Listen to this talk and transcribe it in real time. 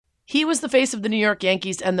He was the face of the New York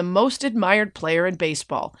Yankees and the most admired player in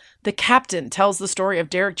baseball. The Captain tells the story of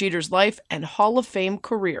Derek Jeter's life and Hall of Fame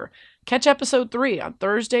career. Catch episode 3 on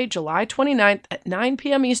Thursday, July 29th at 9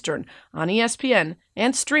 p.m. Eastern on ESPN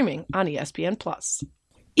and streaming on ESPN+.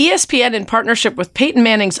 ESPN, in partnership with Peyton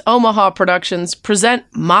Manning's Omaha Productions, present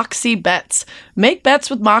Moxie Bets. Make bets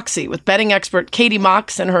with Moxie with betting expert Katie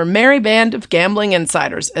Mox and her merry band of gambling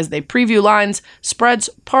insiders as they preview lines, spreads,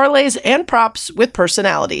 parlays, and props with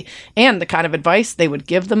personality and the kind of advice they would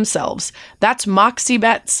give themselves. That's Moxie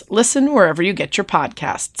Bets. Listen wherever you get your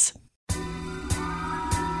podcasts.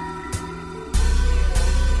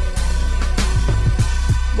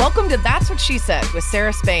 Welcome to That's What She Said with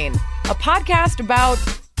Sarah Spain, a podcast about,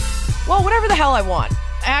 well, whatever the hell I want.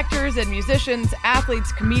 Actors and musicians,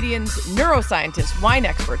 athletes, comedians, neuroscientists, wine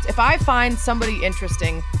experts. If I find somebody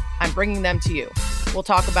interesting, I'm bringing them to you. We'll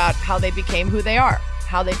talk about how they became who they are,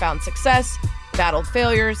 how they found success, battled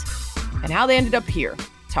failures, and how they ended up here,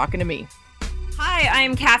 talking to me. Hi,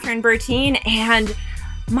 I'm Catherine Bertine, and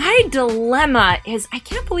my dilemma is I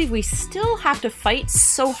can't believe we still have to fight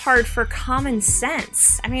so hard for common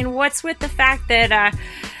sense. I mean, what's with the fact that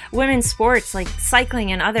women's sports like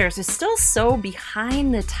cycling and others is still so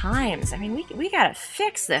behind the times? I mean, we gotta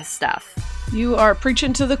fix this stuff. You are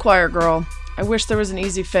preaching to the choir, girl. I wish there was an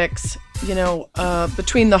easy fix. You know,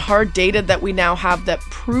 between the hard data that we now have that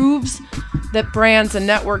proves that brands and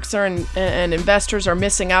networks and investors are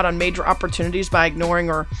missing out on major opportunities by ignoring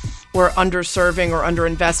or underserving or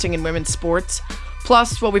underinvesting in women's sports.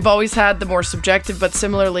 Plus, what we've always had, the more subjective but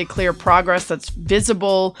similarly clear progress that's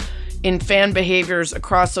visible in fan behaviors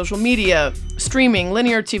across social media, streaming,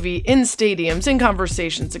 linear TV, in stadiums, in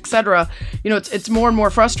conversations, etc. You know, it's more and more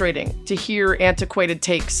frustrating to hear antiquated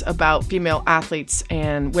takes about female athletes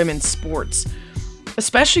and women's sports,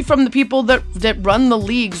 especially from the people that run the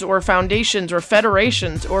leagues or foundations or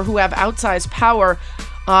federations or who have outsized power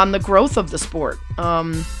on the growth of the sport.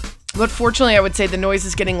 But fortunately, I would say the noise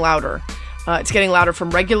is getting louder. It's getting louder from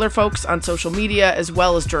regular folks on social media as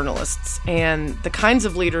well as journalists. And the kinds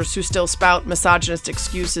of leaders who still spout misogynist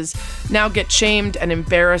excuses now get shamed and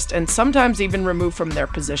embarrassed and sometimes even removed from their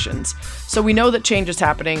positions. So we know that change is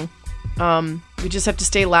happening. We just have to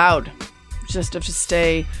stay loud. We just have to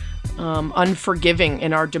stay unforgiving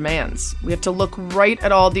in our demands. We have to look right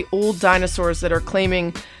at all the old dinosaurs that are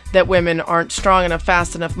claiming that women aren't strong enough,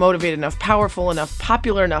 fast enough, motivated enough, powerful enough,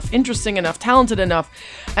 popular enough, interesting enough, talented enough,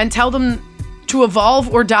 and tell them to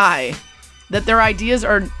evolve or die, that their ideas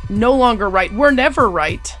are no longer right, were never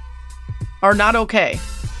right, are not okay.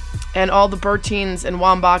 And all the Bertines and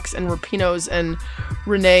Wambachs and Rapinos and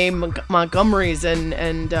Renee Montgomerys and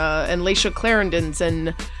Laisha Clarendons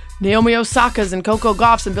and Naomi Osakas and Coco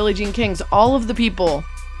Gauffs and Billie Jean Kings, all of the people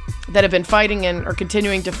that have been fighting and are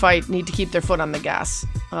continuing to fight need to keep their foot on the gas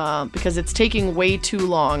because it's taking way too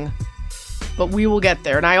long, but we will get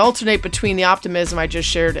there. And I alternate between the optimism I just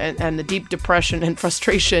shared and the deep depression and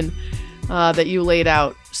frustration that you laid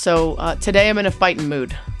out. So today I'm in a fighting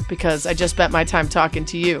mood because I just spent my time talking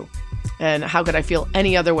to you. And how could I feel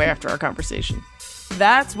any other way after our conversation?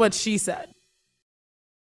 That's what she said.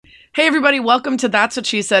 Hey everybody, welcome to That's What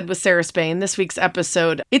She Said with Sarah Spain, this week's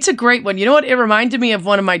episode. It's a great one. You know what? It reminded me of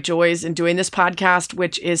one of my joys in doing this podcast,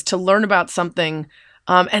 which is to learn about something,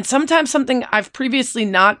 and sometimes something I've previously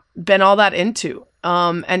not been all that into,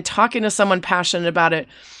 and talking to someone passionate about it,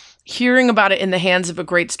 hearing about it in the hands of a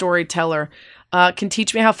great storyteller, can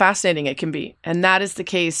teach me how fascinating it can be. And that is the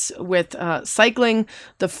case with cycling,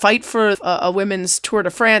 the fight for a women's Tour de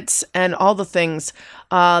France, and all the things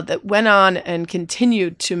that went on and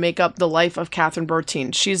continued to make up the life of Catherine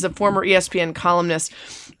Bertine. She's the former ESPN columnist,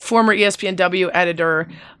 former ESPN W editor.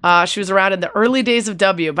 She was around in the early days of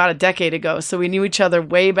W, about a decade ago, so we knew each other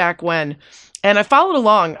way back when. And I followed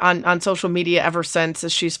along on social media ever since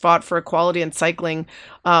as she's fought for equality in cycling.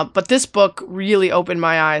 But this book really opened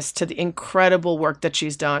my eyes to the incredible work that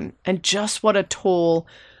she's done and just what a toll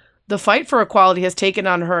the fight for equality has taken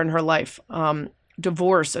on her in her life.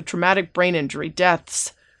 Divorce, a traumatic brain injury,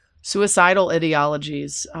 deaths, suicidal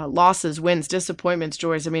ideologies, losses, wins, disappointments,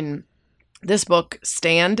 joys. I mean, this book,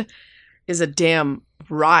 Stand, is a damn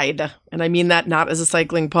ride. And I mean that not as a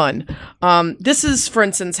cycling pun. This is, for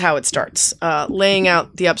instance, how it starts, laying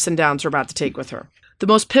out the ups and downs we're about to take with her. The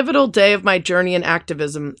most pivotal day of my journey in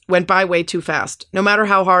activism went by way too fast, no matter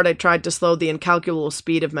how hard I tried to slow the incalculable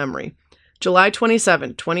speed of memory. July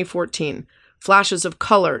 27, 2014. Flashes of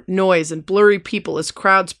color, noise, and blurry people as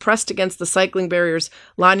crowds pressed against the cycling barriers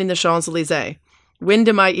lining the Champs-Élysées. Wind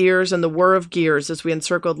in my ears and the whir of gears as we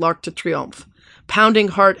encircled l'Arc de Triomphe. Pounding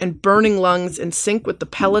heart and burning lungs in sync with the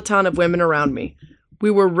peloton of women around me.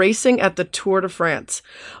 We were racing at the Tour de France,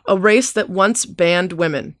 a race that once banned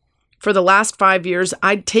women. For the last 5 years,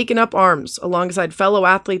 I'd taken up arms alongside fellow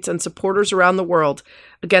athletes and supporters around the world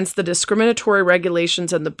against the discriminatory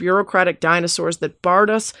regulations and the bureaucratic dinosaurs that barred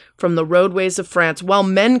us from the roadways of France while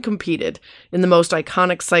men competed in the most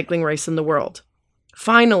iconic cycling race in the world.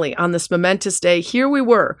 Finally, on this momentous day, here we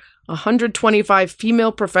were, 125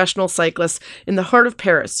 female professional cyclists in the heart of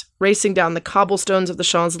Paris, racing down the cobblestones of the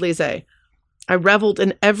Champs-Élysées. I reveled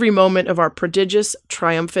in every moment of our prodigious,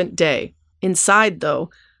 triumphant day. Inside, though,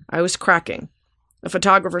 I was cracking. A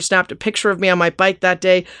photographer snapped a picture of me on my bike that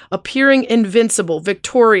day, appearing invincible,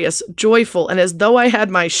 victorious, joyful, and as though I had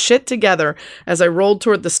my shit together as I rolled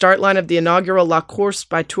toward the start line of the inaugural La Course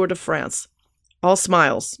by Tour de France. All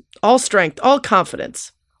smiles, all strength, all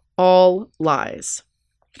confidence, all lies.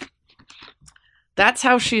 That's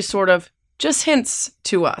how she sort of just hints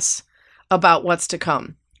to us about what's to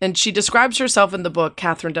come. And she describes herself in the book,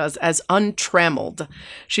 Catherine does, as untrammeled.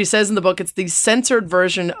 She says in the book it's the censored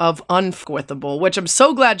version of unfuckwithable, which I'm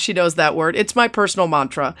so glad she knows that word. It's my personal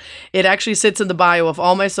mantra. It actually sits in the bio of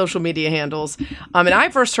all my social media handles. And I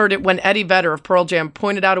first heard it when Eddie Vedder of Pearl Jam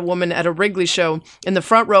pointed out a woman at a Wrigley show in the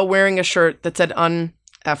front row wearing a shirt that said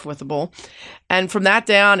unfuckwithable. And from that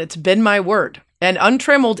day on, it's been my word. And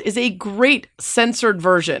untrammeled is a great censored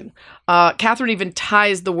version. Catherine even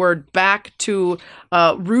ties the word back to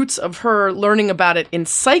roots of her learning about it in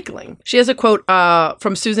cycling. She has a quote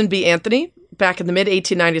from Susan B. Anthony back in the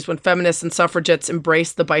mid-1890s when feminists and suffragettes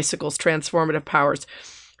embraced the bicycle's transformative powers.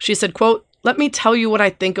 She said, quote, "Let me tell you what I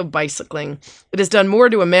think of bicycling. It has done more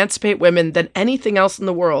to emancipate women than anything else in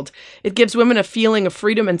the world. It gives women a feeling of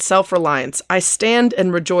freedom and self-reliance. I stand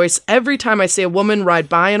and rejoice every time I see a woman ride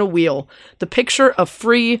by on a wheel, the picture of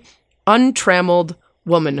free, untrammeled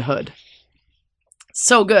womanhood."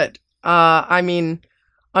 So good.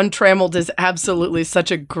 Untrammeled is absolutely such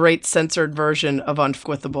a great censored version of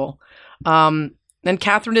unfuckwithable. And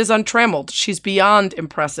Catherine is untrammeled. She's beyond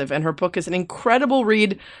impressive, and her book is an incredible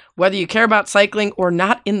read, whether you care about cycling or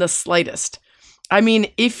not in the slightest. I mean,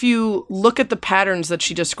 if you look at the patterns that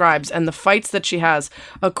she describes and the fights that she has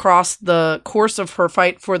across the course of her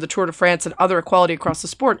fight for the Tour de France and other equality across the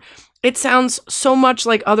sport, it sounds so much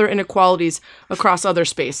like other inequalities across other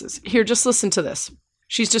spaces. Here, just listen to this.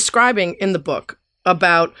 She's describing in the book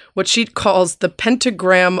about what she calls the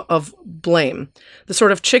pentagram of blame, the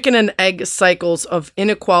sort of chicken and egg cycles of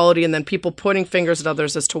inequality and then people pointing fingers at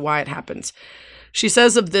others as to why it happens. She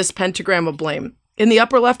says of this pentagram of blame, in the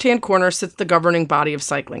upper left-hand corner sits the governing body of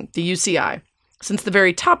cycling, the UCI. Since the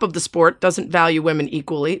very top of the sport doesn't value women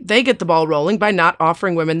equally, they get the ball rolling by not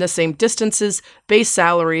offering women the same distances, base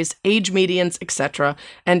salaries, age medians, etc.,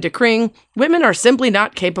 and decreeing women are simply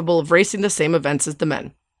not capable of racing the same events as the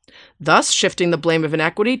men, thus shifting the blame of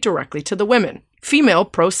inequity directly to the women. Female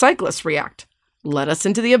pro cyclists react. Let us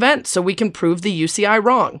into the event so we can prove the UCI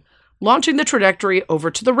wrong, launching the trajectory over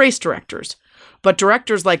to the race directors. But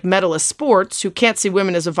directors like Medalist Sports, who can't see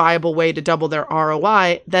women as a viable way to double their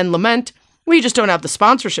ROI, then lament, we just don't have the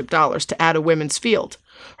sponsorship dollars to add a women's field,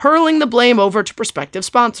 hurling the blame over to prospective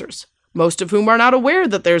sponsors, most of whom are not aware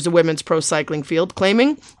that there's a women's pro cycling field,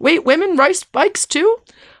 claiming, wait, women race bikes too?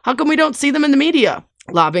 How come we don't see them in the media?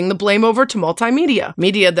 Lobbing the blame over to multimedia.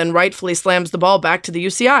 Media then rightfully slams the ball back to the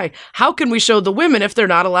UCI. How can we show the women if they're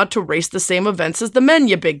not allowed to race the same events as the men,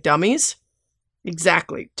 you big dummies?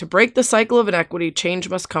 Exactly. To break the cycle of inequity, change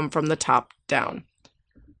must come from the top down.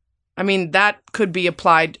 I mean, that could be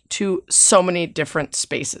applied to so many different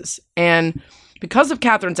spaces. And because of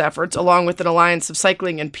Catherine's efforts, along with an alliance of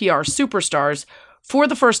cycling and PR superstars, for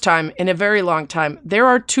the first time in a very long time, there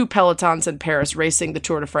are 2 pelotons in Paris racing the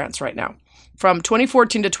Tour de France right now. From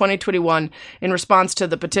 2014 to 2021, in response to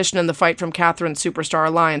the petition and the fight from Catherine's Superstar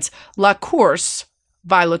Alliance, La Course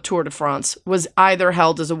by La Tour de France was either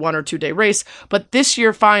held as a 1 or 2 day race, but this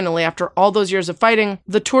year, finally, after all those years of fighting,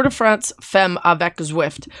 the Tour de France Femmes avec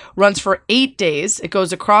Zwift runs for 8 days. It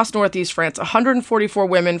goes across Northeast France, 144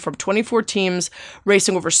 women from 24 teams,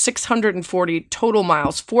 racing over 640 total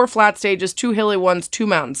miles, 4 flat stages, 2 hilly ones, 2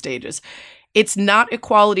 mountain stages. It's not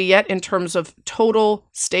equality yet in terms of total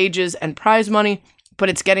stages and prize money, but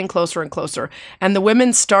it's getting closer and closer. And the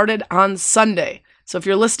women started on Sunday. So if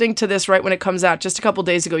you're listening to this right when it comes out, just a couple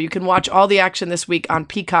days ago, you can watch all the action this week on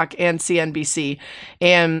Peacock and CNBC.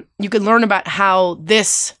 And you can learn about how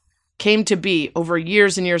this came to be over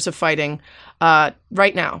years and years of fighting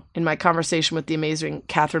right now in my conversation with the amazing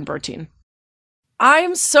Catherine Bertine.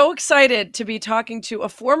 I'm so excited to be talking to a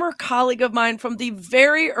former colleague of mine from the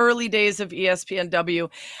very early days of ESPNW.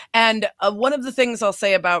 And one of the things I'll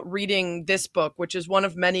say about reading this book, which is one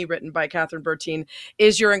of many written by Catherine Bertine,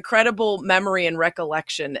 is your incredible memory and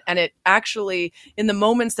recollection. And it actually, in the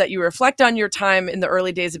moments that you reflect on your time in the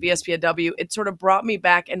early days of ESPNW, it sort of brought me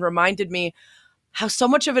back and reminded me how so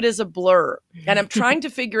much of it is a blur. And I'm trying to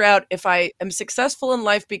figure out if I am successful in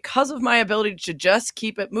life because of my ability to just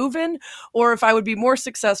keep it moving, or if I would be more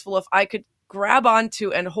successful if I could grab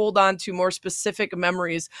onto and hold on to more specific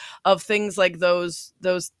memories of things like those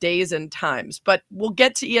days and times. But we'll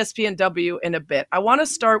get to ESPNW in a bit. I want to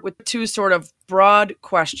start with two sort of broad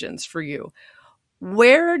questions for you.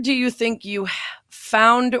 Where do you think you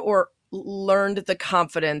found or learned the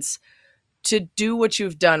confidence to do what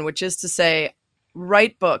you've done, which is to say,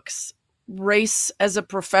 write books, race as a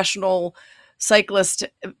professional cyclist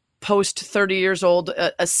post 30 years old,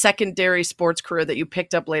 a secondary sports career that you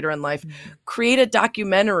picked up later in life, create a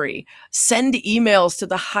documentary, send emails to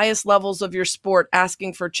the highest levels of your sport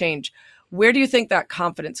asking for change? Where do you think that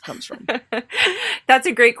confidence comes from? That's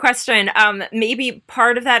a great question. Maybe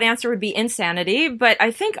part of that answer would be insanity, but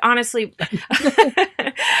I think honestly,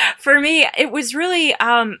 for me, it was really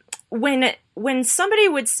when somebody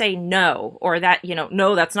would say no, or that,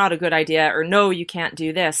 no, that's not a good idea, or no, you can't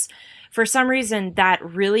do this. For some reason, that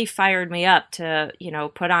really fired me up to,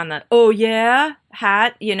 put on the, oh yeah,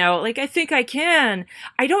 hat, like I think I can.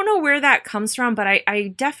 I don't know where that comes from, but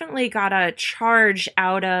I definitely got a charge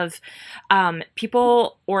out of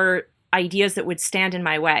people or ideas that would stand in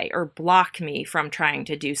my way or block me from trying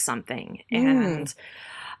to do something. And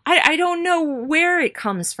I don't know where it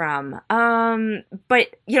comes from. But,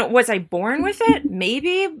 was I born with it?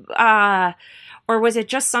 Maybe. Or was it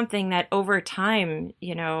just something that over time,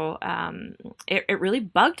 it really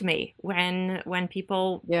bugged me when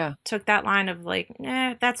people took that line of like,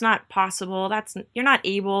 that's not possible. You're not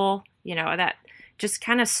able, that just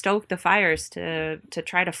kind of stoked the fires to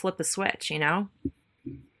try to flip the switch,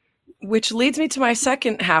 Which leads me to my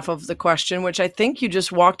second half of the question, which I think you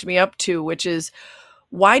just walked me up to, which is,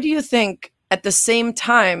 why do you think at the same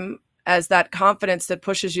time as that confidence that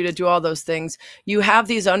pushes you to do all those things, you have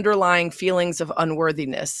these underlying feelings of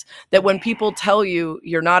unworthiness that when people tell you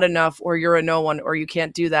you're not enough or you're a no one or you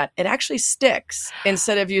can't do that, it actually sticks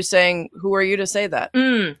instead of you saying, who are you to say that?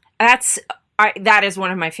 That is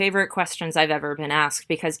one of my favorite questions I've ever been asked,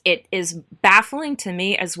 because it is baffling to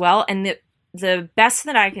me as well. And the best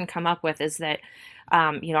that I can come up with is that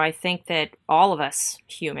I think that all of us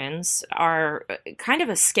humans are kind of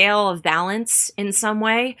a scale of balance in some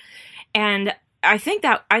way. And I think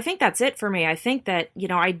that's it for me. I think that,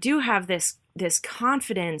 I do have this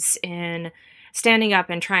confidence in standing up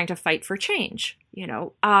and trying to fight for change,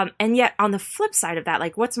 and yet on the flip side of that,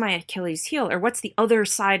 like, what's my Achilles heel, or what's the other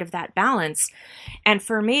side of that balance? And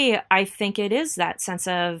for me, I think it is that sense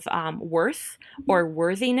of worth or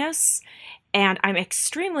worthiness. And I'm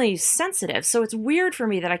extremely sensitive. So it's weird for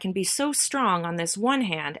me that I can be so strong on this one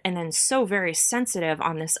hand and then so very sensitive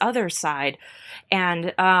on this other side.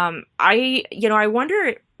 And I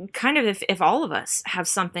wonder kind of if all of us have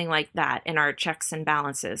something like that in our checks and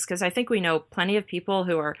balances, because I think we know plenty of people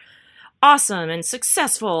who are awesome and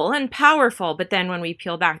successful and powerful, but then when we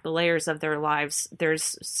peel back the layers of their lives,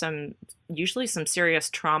 there's usually some serious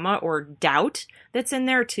trauma or doubt that's in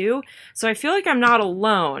there too. So I feel like I'm not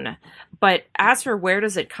alone. But as for where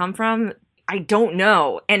does it come from, I don't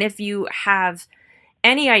know. And if you have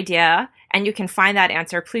any idea and you can find that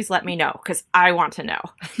answer, please let me know, because I want to know.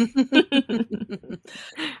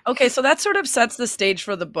 Okay, so that sort of sets the stage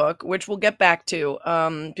for the book, which we'll get back to,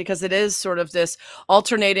 because it is sort of this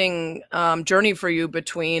alternating journey for you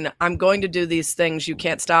between I'm going to do these things, you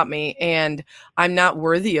can't stop me, and I'm not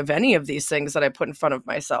worthy of any of these things that I put in front of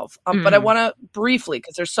myself. But I want to briefly,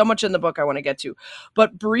 because there's so much in the book I want to get to,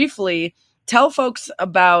 but briefly tell folks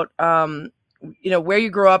about where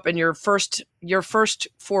you grew up and your first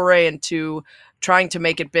foray into trying to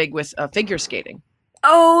make it big with figure skating.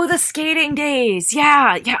 Oh, the skating days.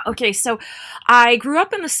 Yeah. Okay. So I grew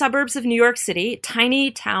up in the suburbs of New York City, a tiny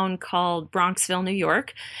town called Bronxville, New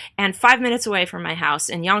York. And 5 minutes away from my house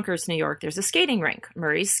in Yonkers, New York, there's a skating rink,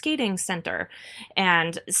 Murray's Skating Center.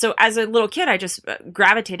 And so as a little kid, I just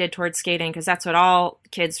gravitated towards skating because that's what all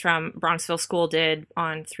kids from Bronxville school did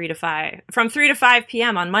from 3 to 5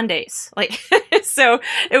 p.m. on Mondays. So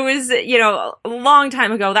it was, a long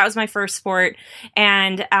time ago. That was my first sport.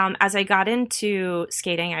 And as I got into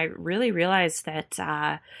skating, I really realized that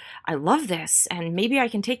I love this and maybe I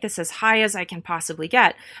can take this as high as I can possibly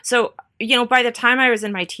get. So, by the time I was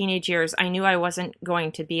in my teenage years, I knew I wasn't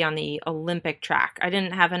going to be on the Olympic track. I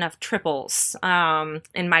didn't have enough triples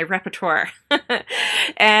in my repertoire.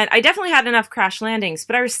 And I definitely had enough crash landings,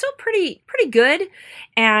 but I was still pretty good.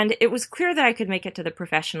 And it was clear that I could make it to the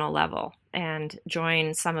professional level and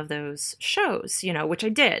join some of those shows, which I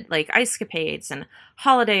did, like Ice Capades and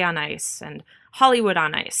Holiday on Ice and Hollywood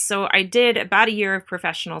on Ice. So I did about a year of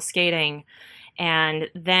professional skating. And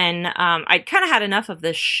then I kind of had enough of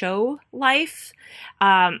the show life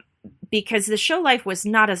because the show life was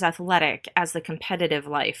not as athletic as the competitive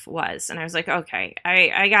life was. And I was like, okay,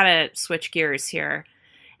 I got to switch gears here.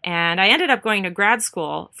 And I ended up going to grad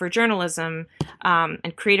school for journalism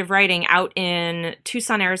and creative writing out in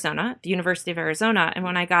Tucson, Arizona, the University of Arizona. And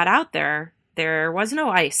when I got out there was no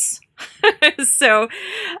ice. So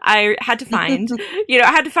I had to find,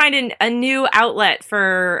 a new outlet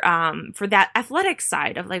for that athletic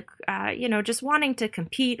side of just wanting to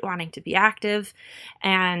compete, wanting to be active.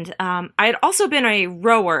 And I had also been a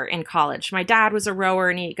rower in college. My dad was a rower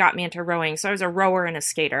and he got me into rowing. So I was a rower and a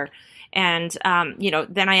skater. And,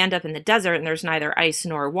 then I end up in the desert and there's neither ice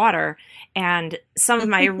nor water. And some of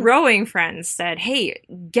my rowing friends said, hey,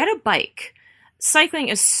 get a bike. Cycling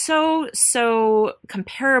is so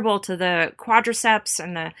comparable to the quadriceps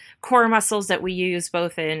and the core muscles that we use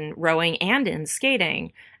both in rowing and in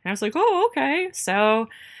skating. And I was like, oh, okay. So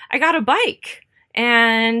I got a bike.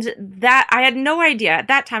 And that I had no idea. At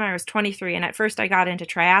that time I was 23. And at first I got into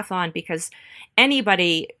triathlon because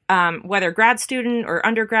anybody, whether grad student or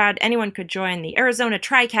undergrad, anyone could join the Arizona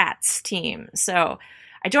Tri-Cats team. So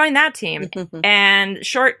I joined that team. And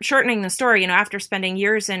shortening the story, after spending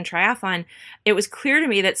years in triathlon, it was clear to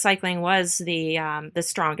me that cycling was the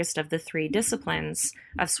strongest of the three disciplines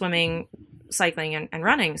of swimming, cycling, and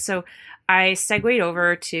running. So I segued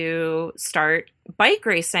over to start bike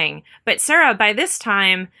racing. But Sarah, by this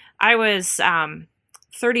time, I was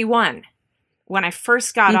 31 when I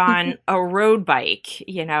first got on a road bike,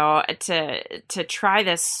 to try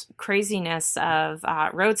this craziness of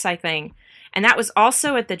road cycling. And that was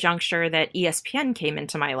also at the juncture that ESPN came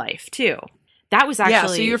into my life, too. That was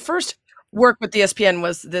actually... so your first work with ESPN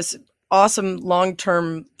was this awesome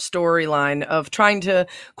long-term storyline of trying to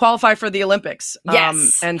qualify for the Olympics.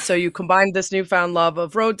 Yes. And so you combined this newfound love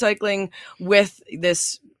of road cycling with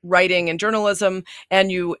this writing and journalism,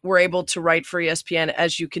 and you were able to write for ESPN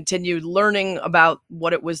as you continued learning about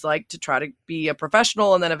what it was like to try to be a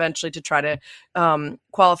professional and then eventually to try to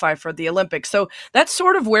qualify for the Olympics. So that's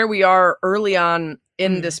sort of where we are early on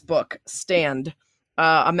in this book, Stand,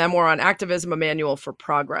 a memoir on activism, a manual for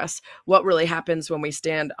progress. What really happens when we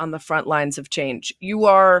stand on the front lines of change? You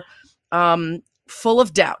are full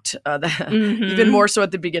of doubt, even more so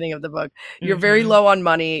at the beginning of the book. You're very low on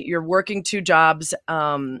money. You're working two jobs.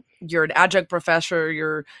 You're an adjunct professor.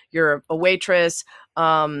 You're a waitress.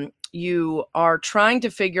 You are trying to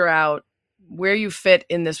figure out where you fit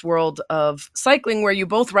in this world of cycling, where you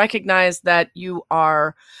both recognize that you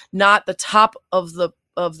are not the top of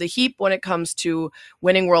the heap when it comes to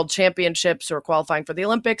winning world championships or qualifying for the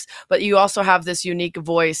Olympics, but you also have this unique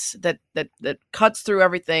voice that cuts through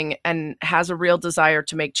everything and has a real desire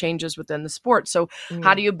to make changes within the sport. So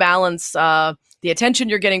how do you balance the attention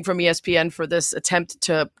you're getting from ESPN for this attempt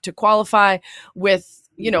to qualify with,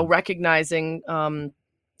 recognizing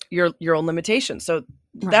your own limitations? So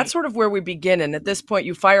that's sort of where we begin. And at this point,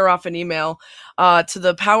 you fire off an email to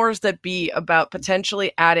the powers that be about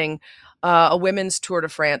potentially adding a women's Tour de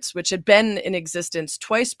France, which had been in existence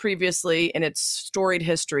twice previously in its storied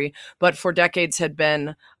history, but for decades had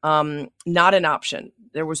been not an option.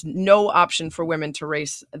 There was no option for women to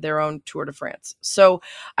race their own Tour de France. So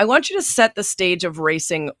I want you to set the stage of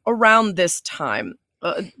racing around this time.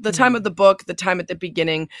 The time of the book, the time at the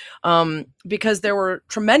beginning, because there were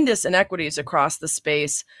tremendous inequities across the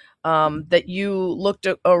space that you looked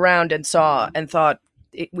around and saw and thought,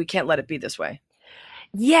 we can't let it be this way.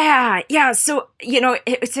 Yeah. So,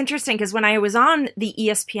 it's interesting because when I was on the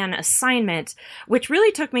ESPN assignment, which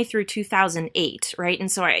really took me through 2008, right?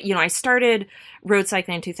 And so I started road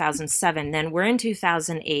cycling in 2007, then we're in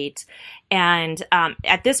 2008. And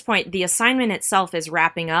at this point, the assignment itself is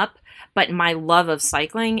wrapping up, but my love of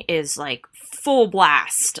cycling is like full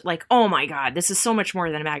blast. Like, oh my God, this is so much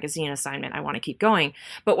more than a magazine assignment. I want to keep going.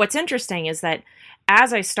 But what's interesting is that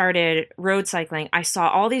as I started road cycling, I saw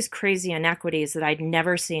all these crazy inequities that I'd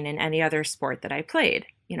never seen in any other sport that I played.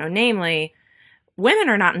 Namely, women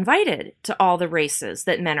are not invited to all the races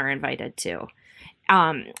that men are invited to.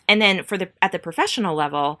 And then at the professional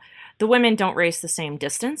level, the women don't race the same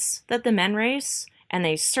distance that the men race, and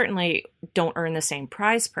they certainly don't earn the same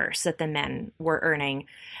prize purse that the men were earning.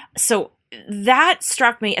 So that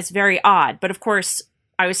struck me as very odd. But of course,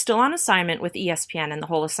 I was still on assignment with ESPN, and the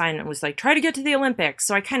whole assignment was like, try to get to the Olympics.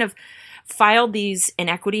 So I kind of filed these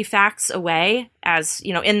inequity facts away as,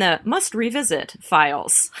 in the must revisit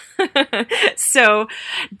files. So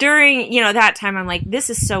during, that time, I'm like,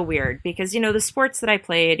 this is so weird because, the sports that I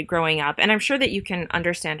played growing up, and I'm sure that you can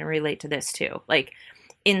understand and relate to this too. Like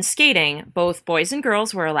in skating, both boys and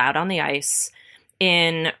girls were allowed on the ice.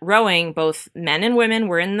 In rowing, both men and women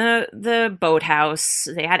were in the boathouse.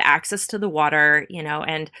 They had access to the water,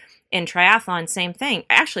 and in triathlon, same thing.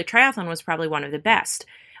 Actually, triathlon was probably one of the best.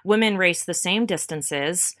 Women raced the same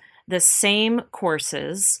distances, the same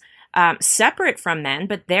courses, separate from men,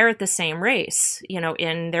 but they're at the same race,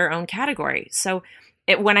 in their own category. So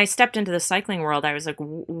when I stepped into the cycling world, I was like,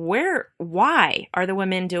 why are the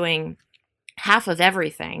women doing half of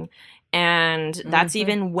everything? And that's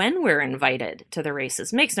even when we're invited to the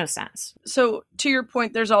races. Makes no sense. So to your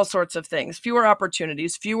point, there's all sorts of things. Fewer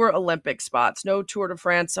opportunities, fewer Olympic spots, no Tour de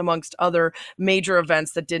France amongst other major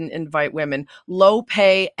events that didn't invite women, low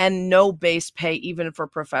pay and no base pay even for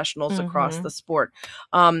professionals across the sport.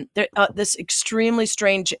 This extremely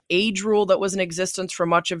strange age rule that was in existence for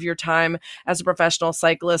much of your time as a professional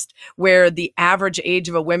cyclist, where the average age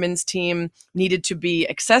of a women's team needed to be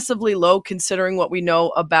excessively low considering what we know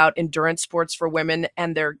about endurance sports for women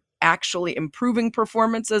and their actually improving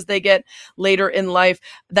performance as they get later in life.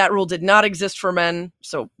 That rule did not exist for men.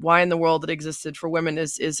 So why in the world it existed for women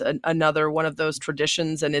is another one of those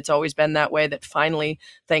traditions. And it's always been that way that finally,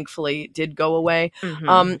 thankfully, did go away.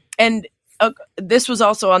 This was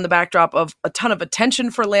also on the backdrop of a ton of attention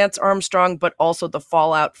for Lance Armstrong, but also the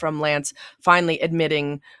fallout from Lance finally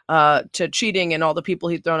admitting to cheating and all the people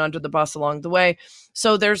he'd thrown under the bus along the way.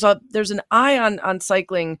 So there's an eye on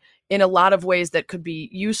cycling in a lot of ways that could be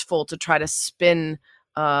useful to try to spin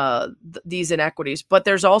these inequities. But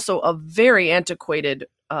there's also a very antiquated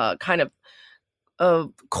kind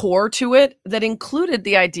of core to it that included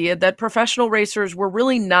the idea that professional racers were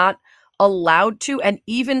really not allowed to, and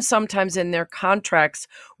even sometimes in their contracts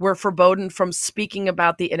were forbidden from speaking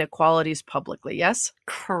about the inequalities publicly. Yes?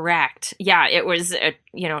 Correct. Yeah, it was,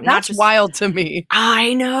 not That's just wild to me.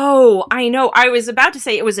 I know. I was about to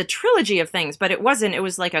say it was a trilogy of things, but it wasn't. It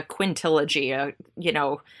was like a quintilogy,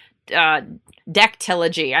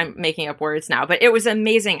 dectilogy. I'm making up words now, but it was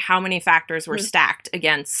amazing how many factors were stacked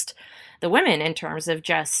against the women in terms of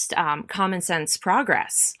just common sense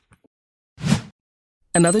progress.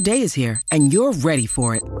 Another day is here, and you're ready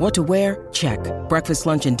for it. What to wear? Check. Breakfast,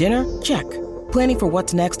 lunch, and dinner? Check. Planning for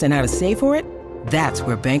what's next and how to save for it? That's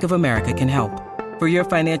where Bank of America can help. For your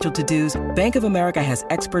financial to-dos, Bank of America has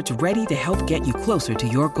experts ready to help get you closer to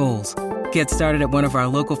your goals. Get started at one of our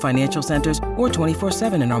local financial centers or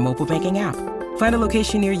 24/7 in our mobile banking app. Find a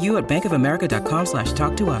location near you at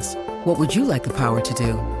bankofamerica.com/talktous. What would you like the power to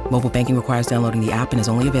do? Mobile banking requires downloading the app and is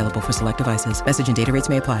only available for select devices. Message and data rates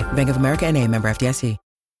may apply. Bank of America N.A., member FDIC.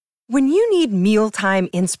 When you need mealtime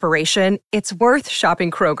inspiration, it's worth shopping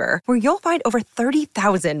Kroger, where you'll find over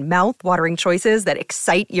 30,000 mouth-watering choices that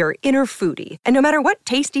excite your inner foodie. And no matter what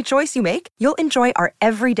tasty choice you make, you'll enjoy our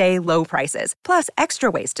everyday low prices, plus extra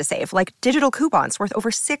ways to save, like digital coupons worth over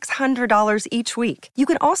 $600 each week. You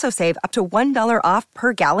can also save up to $1 off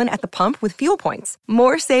per gallon at the pump with fuel points.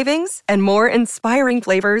 More savings and more inspiring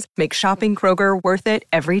flavors make shopping Kroger worth it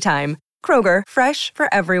every time. Kroger, fresh for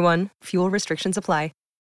everyone. Fuel restrictions apply.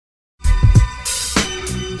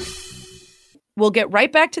 We'll get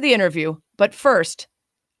right back to the interview, but first,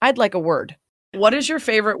 I'd like a word. What is your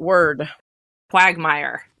favorite word?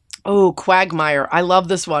 Quagmire. Oh, quagmire. I love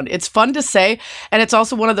this one. It's fun to say, and it's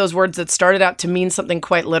also one of those words that started out to mean something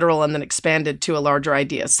quite literal and then expanded to a larger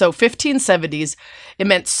idea. So 1570s, it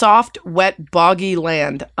meant soft, wet, boggy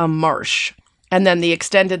land, a marsh. And then the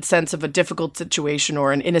extended sense of a difficult situation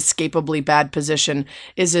or an inescapably bad position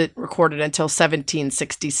isn't recorded until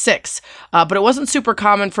 1766. But it wasn't super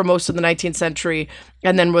common for most of the 19th century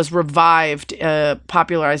and then was revived,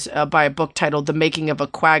 popularized by a book titled The Making of a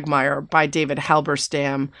Quagmire by David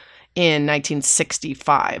Halberstam in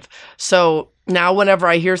 1965. So now whenever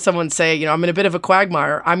I hear someone say, I'm in a bit of a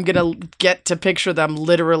quagmire, I'm going to get to picture them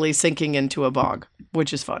literally sinking into a bog,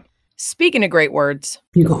 which is fun. Speaking of great words,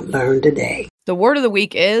 you're going to learn today. The word of the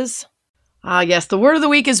week is, the word of the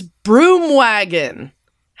week is broom wagon.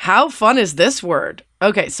 How fun is this word?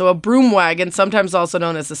 Okay, so a broom wagon, sometimes also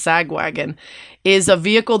known as a sag wagon, is a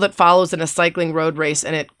vehicle that follows in a cycling road race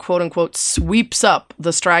and it, quote unquote, sweeps up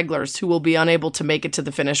the stragglers who will be unable to make it to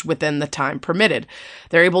the finish within the time permitted.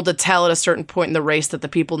 They're able to tell at a certain point in the race that the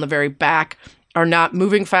people in the very back are not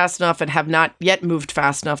moving fast enough and have not yet moved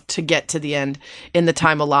fast enough to get to the end in the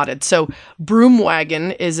time allotted. So broom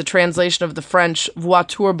wagon is a translation of the French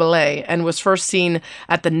voiture balai and was first seen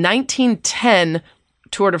at the 1910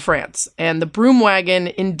 Tour de France. And the broom wagon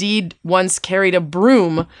indeed once carried a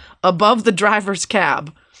broom above the driver's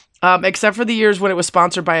cab, except for the years when it was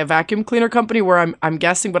sponsored by a vacuum cleaner company, where I'm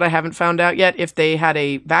guessing, but I haven't found out yet, if they had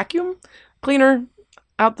a vacuum cleaner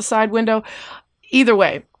out the side window. Either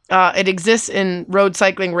way, it exists in road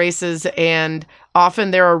cycling races, and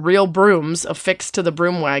often there are real brooms affixed to the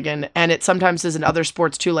broom wagon, and it sometimes is in other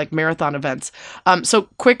sports too, like marathon events. So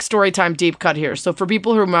quick story time deep cut here. So for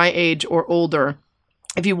people who are my age or older,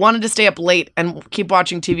 if you wanted to stay up late and keep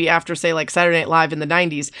watching TV after, say, like Saturday Night Live in the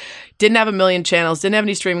 90s, didn't have a million channels, didn't have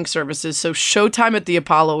any streaming services, so Showtime at the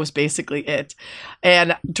Apollo was basically it.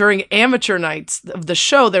 And during amateur nights of the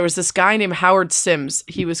show, there was this guy named Howard Sims.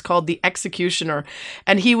 He was called the Executioner,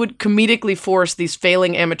 and he would comedically force these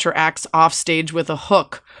failing amateur acts off stage with a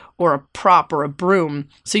hook or a prop or a broom.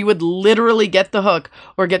 So you would literally get the hook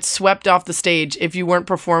or get swept off the stage if you weren't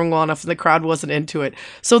performing well enough and the crowd wasn't into it.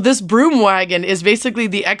 So this broom wagon is basically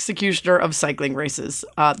the executioner of cycling races.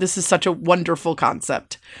 This is such a wonderful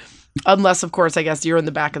concept. Unless, of course, I guess you're in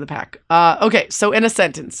the back of the pack. Okay, so in a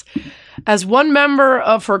sentence. As one member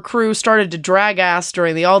of her crew started to drag ass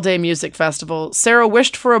during the all-day music festival, Sarah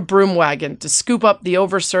wished for a broom wagon to scoop up the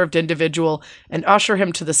overserved individual and usher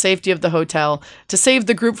him to the safety of the hotel to save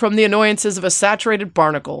the group from the annoyances of a saturated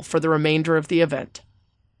barnacle for the remainder of the event.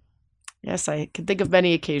 Yes, I can think of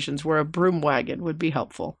many occasions where a broom wagon would be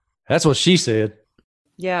helpful. That's what she said.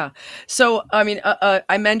 Yeah. So, I mean,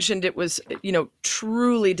 I mentioned it was,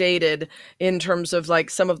 truly dated in terms of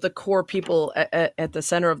like some of the core people at the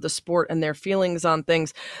center of the sport and their feelings on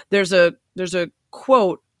things. There's a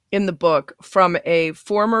quote in the book from a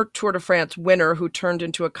former Tour de France winner who turned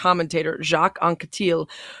into a commentator, Jacques Anquetil,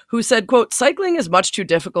 who said, quote, "Cycling is much too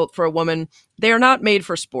difficult for a woman. They are not made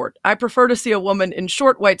for sport. I prefer to see a woman in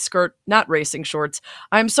short white skirt, not racing shorts.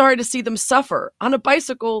 I am sorry to see them suffer. On a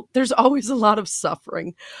bicycle, there's always a lot of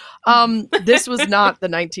suffering." This was not the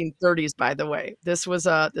 1930s, by the way. This was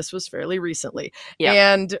fairly recently. Yeah.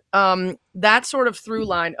 And that sort of through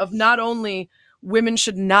line of not only women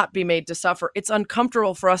should not be made to suffer. It's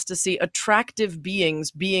uncomfortable for us to see attractive beings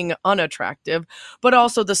being unattractive, but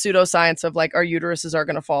also the pseudoscience of like our uteruses are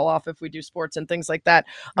going to fall off if we do sports and things like that,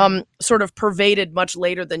 sort of pervaded much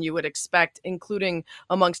later than you would expect, including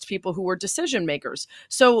amongst people who were decision makers.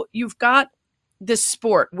 So you've got this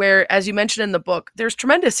sport where, as you mentioned in the book, there's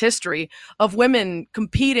tremendous history of women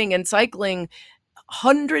competing and cycling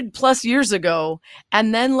 100+ years ago,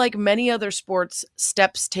 and then like many other sports,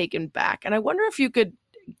 steps taken back. And I wonder if you could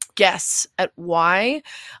guess at why.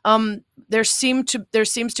 There seems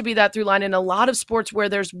to be that through line in a lot of sports where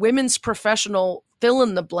there's women's professional fill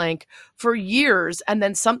in the blank for years, and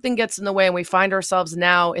then something gets in the way, and we find ourselves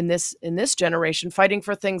now in this generation fighting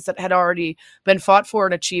for things that had already been fought for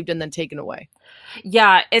and achieved and then taken away.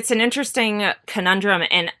 Yeah, it's an interesting conundrum,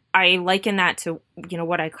 and I liken that to,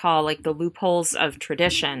 what I call like the loopholes of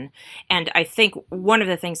tradition. And I think one of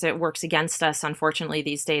the things that works against us, unfortunately,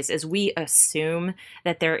 these days is we assume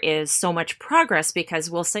that there is so much progress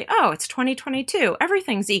because we'll say, oh, it's 2022.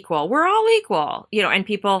 Everything's equal. We're all equal, and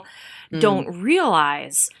people don't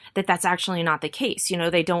realize that that's actually not the case.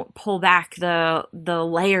 They don't pull back the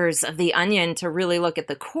layers of the onion to really look at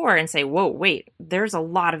the core and say, whoa, wait, there's a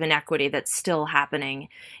lot of inequity that's still happening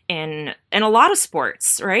in a lot of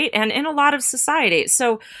sports, right? And in a lot of society.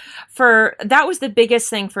 So that was the biggest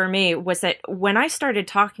thing for me, was that when I started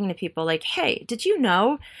talking to people like, hey, did you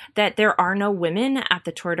know that there are no women at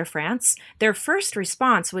the Tour de France? Their first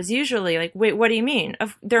response was usually like, wait, what do you mean?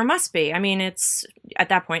 There must be. I mean, at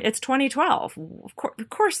that point, it's 2012. Of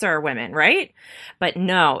course there are women, right? But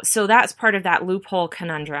no. So that's part of that loophole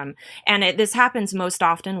conundrum. And this happens most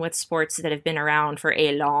often with sports that have been around for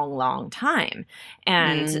a long, long time.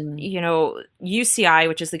 And, UCI,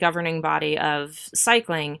 which is the governing body of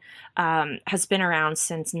cycling, has been around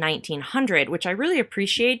since 1900, which I really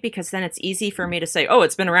appreciate because then it's easy for me to say, oh,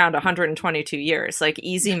 it's been around 122 years. Like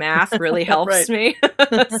easy math really helps me.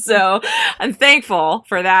 So I'm thankful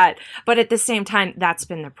for that. But at the same time, that's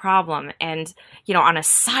been the problem. And, on a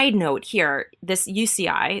side note here, this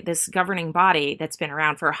UCI, this governing body that's been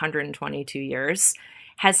around for 122 years,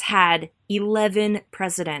 has had 11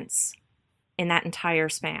 presidents in that entire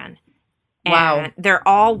span. And wow. They're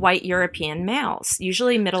all white European males,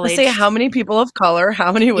 usually middle-aged. Say how many people of color,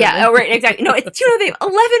 how many women? Yeah, right, exactly. No, it's, they have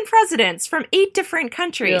 11 presidents from 8 different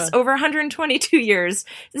countries over 122 years,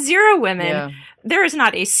 0 women. there is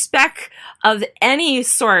not a speck of any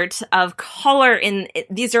sort of color in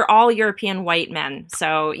these are all European white men.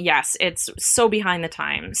 So yes, it's so behind the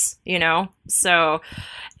times, So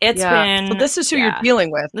it's been. So this is who you're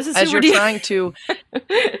dealing with This is as you're trying to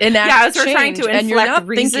enact as we're change, trying to and you're not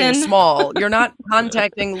reason. thinking small. You're not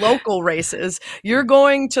contacting local races. You're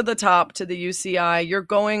going to the top, to the UCI. You're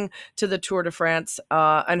going to the Tour de France,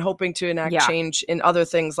 and hoping to enact change in other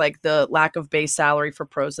things like the lack of base salary for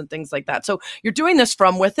pros and things like that. So you're doing this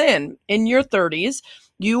from within. In your 30s,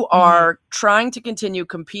 you are trying to continue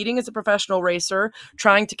competing as a professional racer,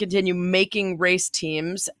 trying to continue making race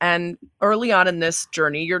teams. And early on in this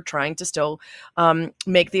journey, you're trying to still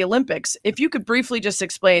make the Olympics. If you could briefly just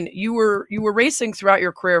explain, you were racing throughout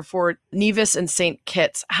your career for Nevis and St.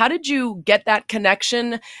 Kitts. How did you get that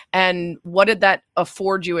connection? And what did that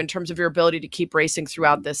afford you in terms of your ability to keep racing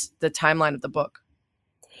throughout the timeline of the book?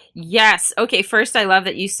 Yes. Okay. First, I love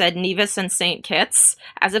that you said Nevis and St. Kitts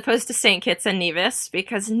as opposed to St. Kitts and Nevis,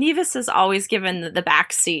 because Nevis is always given the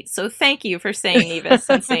back seat. So thank you for saying Nevis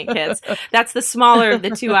and St. Kitts. That's the smaller of the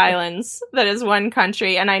two islands that is one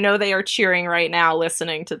country. And I know they are cheering right now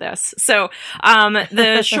listening to this. So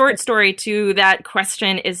the short story to that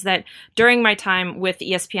question is that during my time with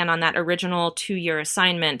ESPN on that original 2-year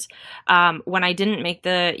assignment, when I didn't make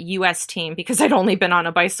the U.S. team, because I'd only been on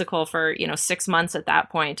a bicycle for 6 months at that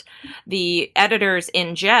point, the editors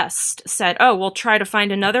in jest said, oh, we'll try to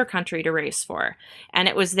find another country to race for. And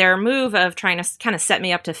it was their move of trying to kind of set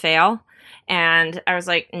me up to fail. And I was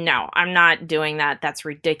like, no, I'm not doing that. That's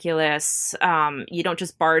ridiculous. You don't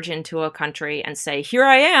just barge into a country and say, here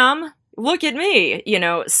I am. Look at me,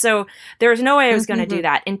 So there was no way I was going to do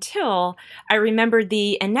that until I remembered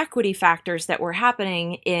the inequity factors that were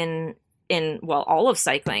happening in all of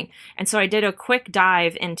cycling. And so I did a quick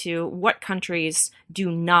dive into what countries do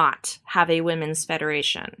not have a women's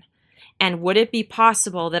federation. And would it be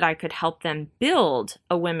possible that I could help them build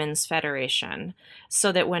a women's federation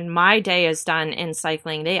so that when my day is done in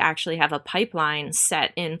cycling, they actually have a pipeline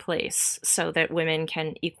set in place so that women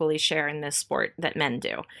can equally share in this sport that men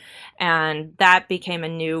do? And that became a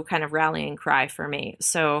new kind of rallying cry for me.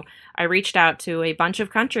 So I reached out to a bunch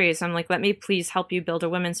of countries. I'm like, let me please help you build a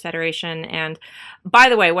women's federation. And by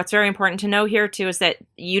the way, what's very important to know here too is that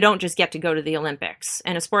you don't just get to go to the Olympics.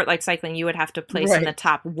 In a sport like cycling, you would have to place in the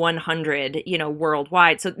top 100,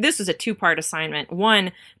 worldwide. So this was a 2-part assignment.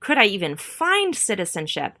 One, could I even find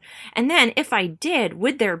citizenship? And then if I did,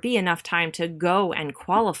 would there be enough time to go and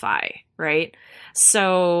qualify? Right.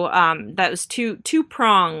 So that was two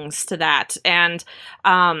prongs to that. And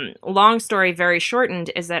long story very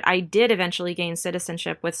shortened is that I did eventually gain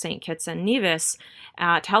citizenship with St. Kitts and Nevis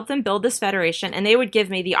to help them build this federation. And they would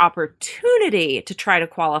give me the opportunity to try to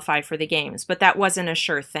qualify for the games, but that wasn't a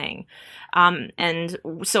sure thing. And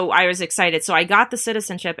so I was excited. So I got the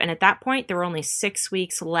citizenship. And at that point, there were only 6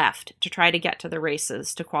 weeks left to try to get to the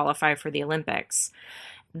races to qualify for the Olympics.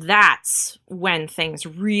 That's when things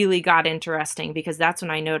really got interesting, because that's when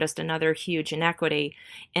I noticed another huge inequity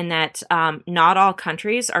in that not all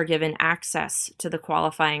countries are given access to the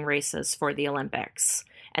qualifying races for the Olympics.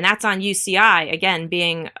 And that's on UCI. Again,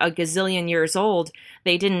 being a gazillion years old,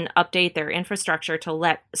 they didn't update their infrastructure to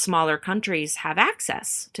let smaller countries have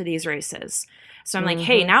access to these races. So I'm like,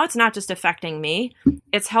 hey, now it's not just affecting me.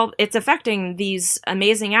 It's affecting these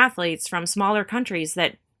amazing athletes from smaller countries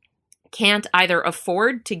that can't either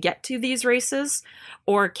afford to get to these races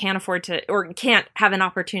or can't have an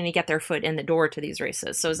opportunity to get their foot in the door to these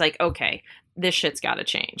races. So it's like, okay, this shit's got to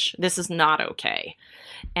change. This is not okay.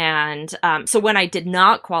 And so when I did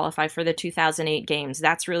not qualify for the 2008 games,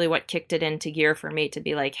 that's really what kicked it into gear for me to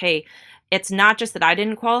be like, hey, it's not just that I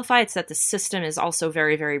didn't qualify, it's that the system is also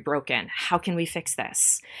very, very broken. How can we fix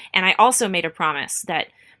this? And I also made a promise that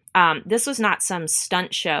this was not some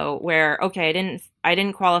stunt show where, okay, I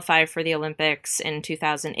didn't qualify for the Olympics in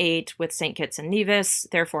 2008 with St. Kitts and Nevis,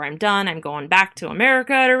 therefore I'm done. I'm going back to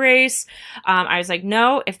America to race. I was like,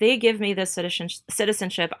 no, if they give me this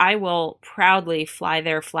citizenship, I will proudly fly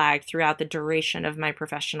their flag throughout the duration of my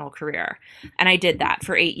professional career. And I did that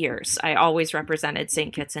for 8 years. I always represented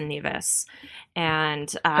St. Kitts and Nevis.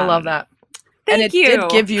 And I love that. Thank you. Did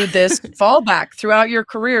give you this fallback throughout your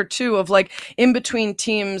career too, of like in between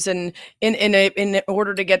teams and in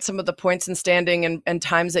order to get some of the points and standing and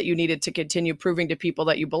times that you needed to continue proving to people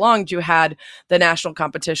that you belonged, you had the national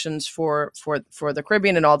competitions for the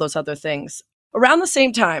Caribbean and all those other things. Around the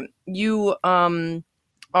same time, you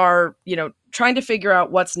are, trying to figure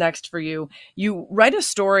out what's next for you, you write a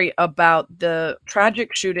story about the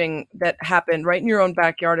tragic shooting that happened right in your own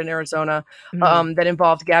backyard in Arizona, that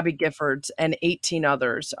involved Gabby Giffords and 18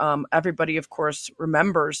 others. Everybody, of course,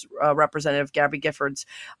 remembers Representative Gabby Giffords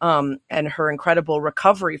and her incredible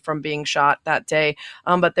recovery from being shot that day.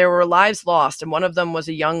 But there were lives lost, and one of them was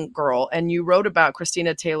a young girl. And you wrote about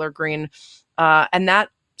Christina Taylor Greene, and that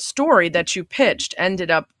story that you pitched ended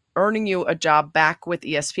up earning you a job back with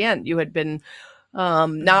ESPN. You had been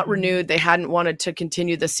not renewed. They hadn't wanted to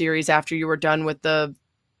continue the series after you were done with the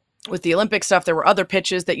Olympic stuff. There were other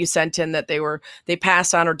pitches that you sent in that they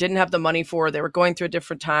passed on or didn't have the money for. They were going through a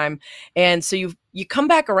different time. And so you come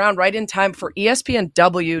back around right in time for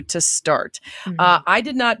ESPNW to start. I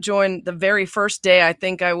did not join the very first day. I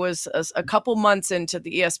think I was a couple months into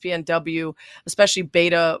the ESPNW, especially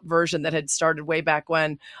beta version that had started way back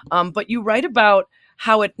when. But you write about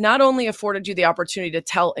how it not only afforded you the opportunity to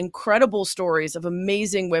tell incredible stories of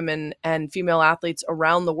amazing women and female athletes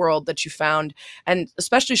around the world that you found, and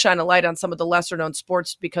especially shine a light on some of the lesser known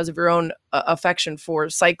sports because of your own affection for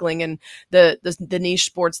cycling and the niche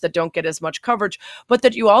sports that don't get as much coverage, but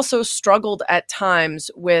that you also struggled at times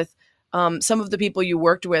with some of the people you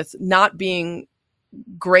worked with not being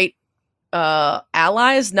great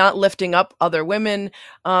allies, not lifting up other women.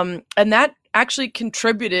 And that actually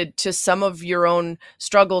contributed to some of your own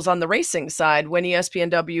struggles on the racing side when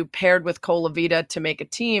ESPNW paired with Colavita to make a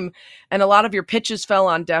team. And a lot of your pitches fell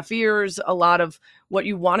on deaf ears. A lot of what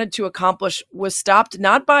you wanted to accomplish was stopped,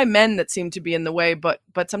 not by men that seemed to be in the way, but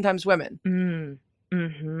sometimes women.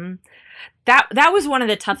 Mm-hmm. That was one of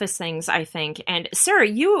the toughest things, I think. And Sarah,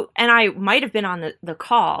 you and I might have been on the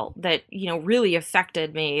call that, really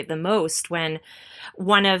affected me the most when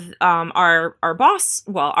one of our boss,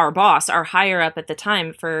 our higher up at the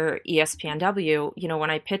time for ESPNW, when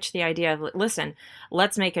I pitched the idea of, listen,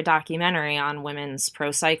 let's make a documentary on women's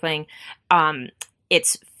pro cycling.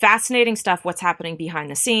 It's fascinating stuff, what's happening behind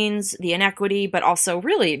the scenes, the inequity, but also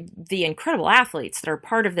really the incredible athletes that are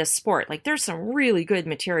part of this sport. Like, there's some really good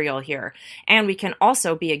material here. And we can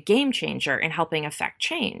also be a game changer in helping affect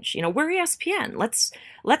change. We're ESPN.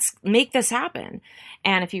 Let's make this happen.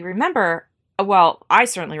 And if you remember, well, I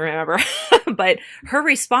certainly remember, but her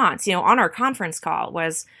response, on our conference call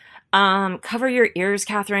was, cover your ears,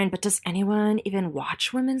 Catherine, but does anyone even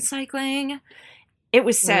watch women's cycling? It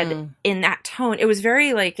was said in that tone. It was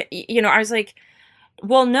very I was like,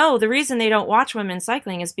 well, no, the reason they don't watch women's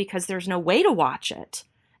cycling is because there's no way to watch it.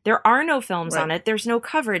 There are no films on it. There's no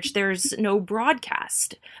coverage. There's no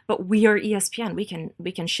broadcast. But we are ESPN.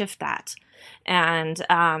 We can shift that. And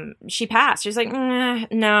she passed. She's like,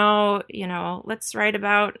 no, let's write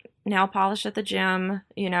about nail polish at the gym,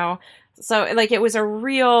 So it was a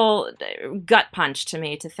real gut punch to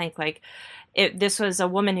me to think this was a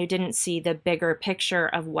woman who didn't see the bigger picture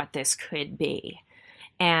of what this could be.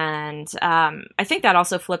 And I think that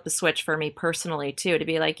also flipped the switch for me personally, too, to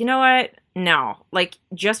be like, you know what? No,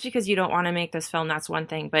 just because you don't want to make this film, that's one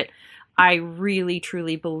thing. But I really,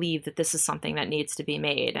 truly believe that this is something that needs to be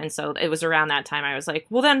made. And so it was around that time I was like,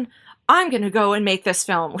 well, then I'm going to go and make this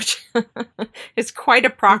film, which is quite a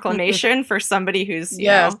proclamation for somebody who's,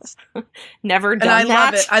 never done that. And I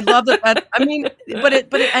love it. I love that. I mean, but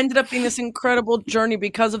it ended up being this incredible journey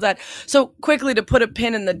because of that. So quickly, to put a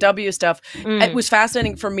pin in the W stuff, it was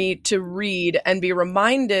fascinating for me to read and be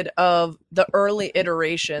reminded of the early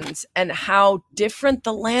iterations and how different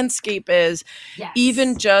the landscape is,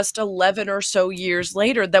 even just 11 or so years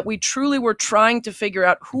later, that we truly were trying to figure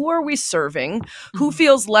out who are we serving, who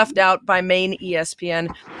feels left out by main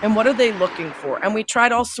ESPN, and what are they looking for? And we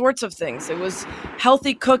tried all sorts of things. It was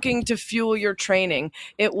healthy cooking to fuel your training.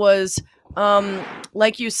 It was,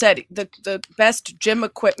 like you said, the best gym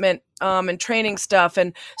equipment and training stuff.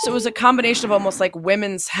 And so it was a combination of almost like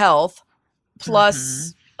women's health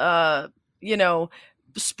plus,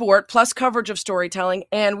 sport plus coverage of storytelling.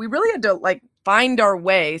 And we really had to find our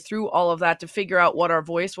way through all of that to figure out what our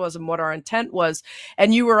voice was and what our intent was.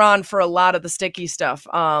 And you were on for a lot of the sticky stuff.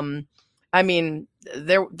 I mean,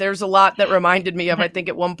 there's a lot that reminded me of, I think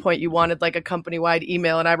at one point you wanted a company-wide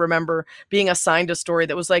email. And I remember being assigned a story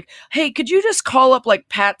that was like, hey, could you just call up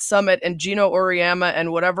Pat Summit and Gino Oriyama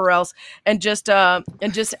and whatever else and just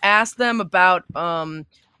ask them about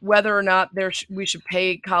whether or not we should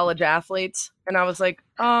pay college athletes. And I was like,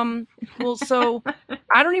 well, so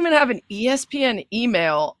I don't even have an ESPN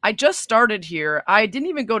email. I just started here. I didn't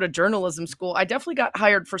even go to journalism school. I definitely got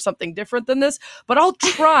hired for something different than this, but I'll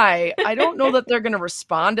try. I don't know that they're going to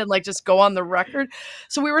respond and just go on the record.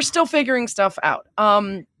 So we were still figuring stuff out.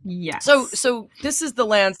 Yes. So this is the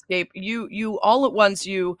landscape. You all at once,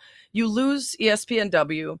 you lose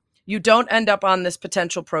ESPNW. You don't end up on this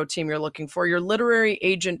potential pro team you're looking for. Your literary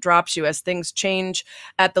agent drops you as things change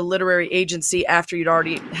at the literary agency after you'd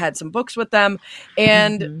already had some books with them.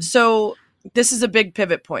 And so this is a big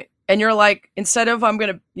pivot point. And you're like, instead of I'm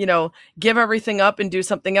going to, give everything up and do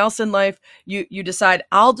something else in life, you decide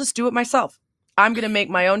I'll just do it myself. I'm going to make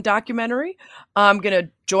my own documentary. I'm going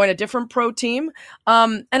to join a different pro team.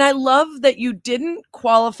 And I love that you didn't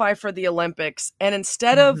qualify for the Olympics. And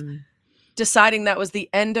instead of deciding that was the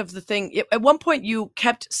end of the thing, at one point you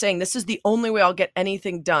kept saying, this is the only way I'll get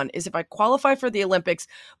anything done, is if I qualify for the Olympics,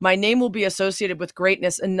 my name will be associated with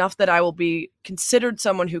greatness enough that I will be considered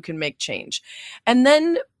someone who can make change. And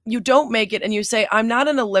then you don't make it and you say, I'm not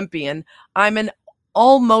an Olympian, I'm an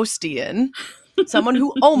almostian. Someone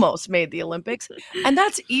who almost made the Olympics. And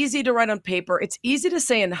that's easy to write on paper. It's easy to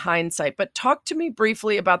say in hindsight, but talk to me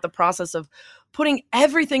briefly about the process of putting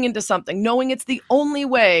everything into something, knowing it's the only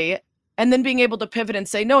way, and then being able to pivot and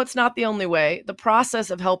say, no, it's not the only way. The process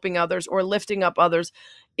of helping others or lifting up others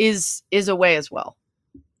is a way as well.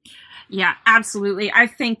 Yeah, absolutely. I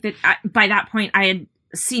think that by that point, I had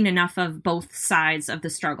seen enough of both sides of the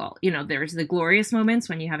struggle. There's the glorious moments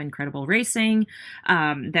when you have incredible racing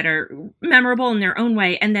that are memorable in their own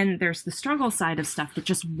way. And then there's the struggle side of stuff that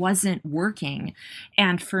just wasn't working.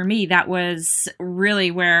 And for me, that was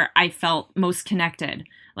really where I felt most connected.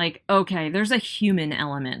 Like, okay, there's a human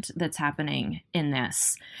element that's happening in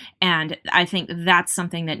this. And I think that's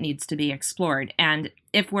something that needs to be explored. And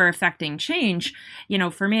if we're affecting change,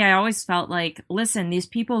 for me, I always felt like, listen, these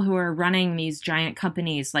people who are running these giant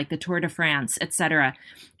companies like the Tour de France, etc.,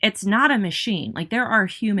 it's not a machine. Like, there are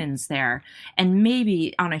humans there. And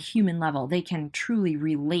maybe on a human level, they can truly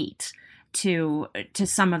relate to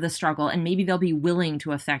some of the struggle, and maybe they'll be willing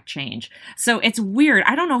to affect change. So it's weird.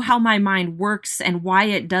 I don't know how my mind works and why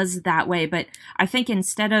it does that way, but I think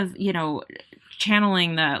instead of,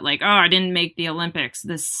 channeling the like, oh, I didn't make the Olympics,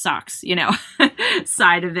 this sucks,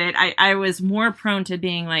 side of it, I was more prone to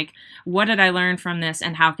being like, what did I learn from this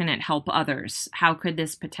and how can it help others? How could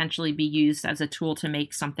this potentially be used as a tool to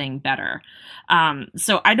make something better?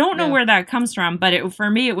 So I don't know where that comes from, but for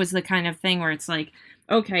me, it was the kind of thing where it's like,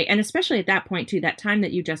 okay. And especially at that point too, that time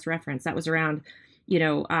that you just referenced, that was around,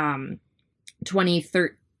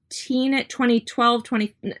 2013, 2012,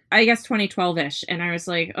 2012-ish. And I was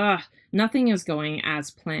like, nothing is going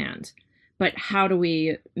as planned, but how do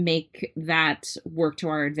we make that work to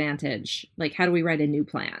our advantage? Like, how do we write a new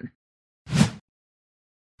plan?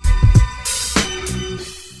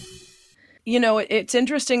 It's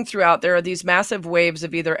interesting throughout. There are these massive waves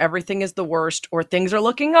of either everything is the worst or things are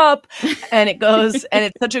looking up, and it goes, and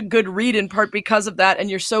it's such a good read in part because of that. And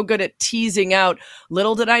you're so good at teasing out,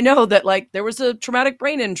 little did I know that like there was a traumatic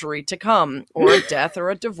brain injury to come, or a death or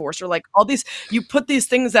a divorce, or like all these, you put these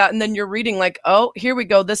things out and then you're reading like, oh, here we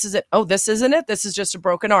go. This is it. Oh, this isn't it. This is just a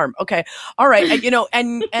broken arm. Okay. All right.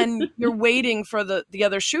 And, and you're waiting for the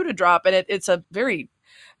other shoe to drop. And it's a very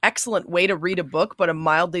excellent way to read a book, but a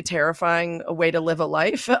mildly terrifying way to live a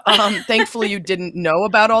life. Thankfully, you didn't know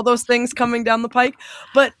about all those things coming down the pike.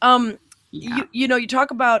 But you talk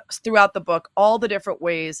about throughout the book all the different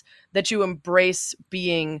ways that you embrace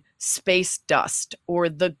being space dust or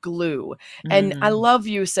the glue. And I love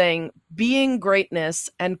you saying being greatness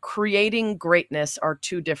and creating greatness are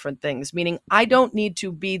two different things, meaning I don't need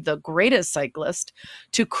to be the greatest cyclist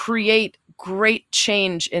to create great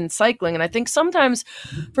change in cycling. And I think sometimes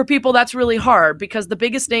for people that's really hard because the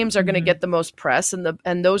biggest names are going to get the most press,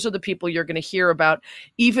 and those are the people you're going to hear about,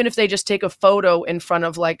 even if they just take a photo in front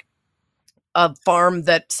of like a farm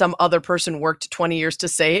that some other person worked 20 years to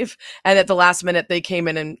save. And at the last minute, they came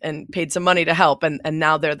in and paid some money to help. And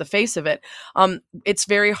now they're the face of it. It's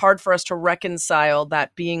very hard for us to reconcile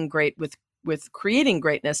that being great with creating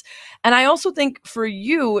greatness. And I also think for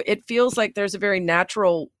you, it feels like there's a very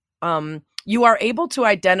natural, you are able to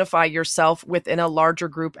identify yourself within a larger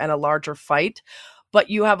group and a larger fight, but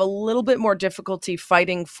you have a little bit more difficulty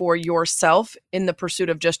fighting for yourself in the pursuit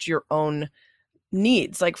of just your own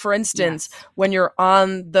needs. Like, for instance, when you're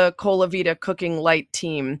on the Colavita Cooking Light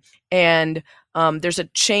team and there's a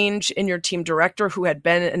change in your team director who had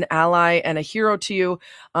been an ally and a hero to you,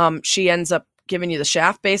 she ends up giving you the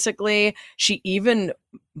shaft, basically. She even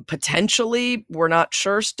potentially, we're not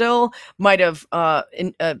sure still, might have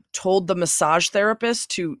told the massage therapist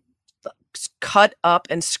to cut up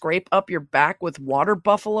and scrape up your back with water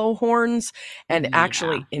buffalo horns and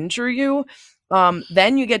actually injure you.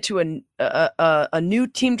 Then you get to a new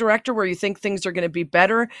team director where you think things are going to be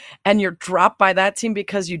better, and you're dropped by that team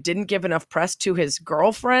because you didn't give enough press to his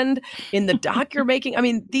girlfriend in the doc you're making. I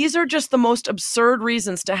mean, these are just the most absurd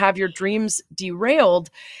reasons to have your dreams derailed.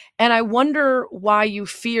 And I wonder why you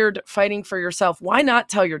feared fighting for yourself. Why not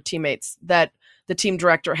tell your teammates that the team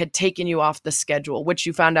director had taken you off the schedule, which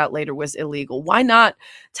you found out later was illegal? Why not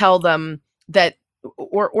tell them that,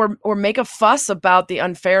 or make a fuss about the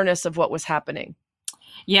unfairness of what was happening?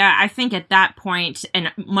 Yeah, I think at that point,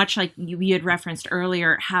 and much like you had referenced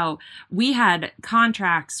earlier, how we had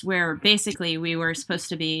contracts where basically we were supposed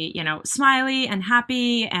to be, smiley and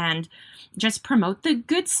happy and just promote the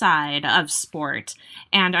good side of sport.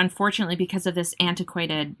 And unfortunately, because of this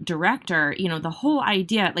antiquated director, the whole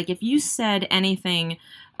idea, like if you said anything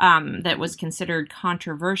that was considered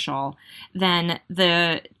controversial, then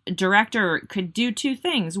the director could do two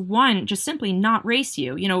things. One, just simply not race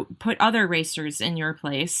you, put other racers in your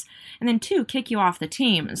place. And then two, kick you off the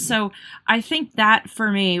team. So I think that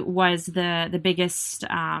for me was the biggest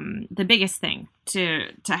thing to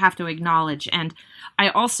have to acknowledge. And I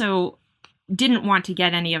also didn't want to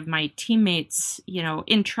get any of my teammates,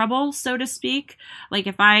 in trouble, so to speak. Like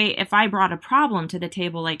if I brought a problem to the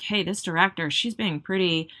table, like, hey, this director, she's being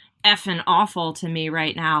pretty effing awful to me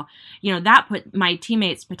right now, that put my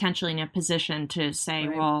teammates potentially in a position to say,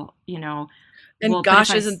 right. Well, and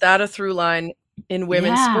gosh, isn't that a through line in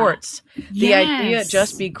women's sports? The idea,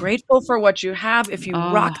 just be grateful for what you have. If you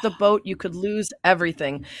rock the boat, you could lose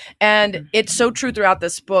everything. And it's so true throughout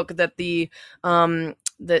this book that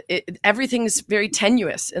everything's very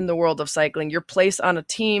tenuous in the world of cycling. Your place on a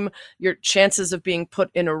team, your chances of being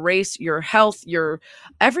put in a race, your health, your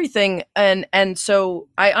everything. And so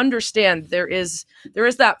I understand there is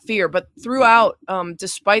that fear, but throughout,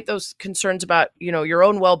 despite those concerns about, your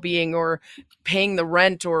own well-being or paying the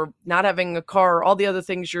rent or not having a car or all the other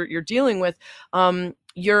things you're dealing with,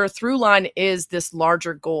 your through line is this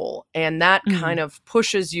larger goal. And that kind of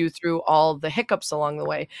pushes you through all the hiccups along the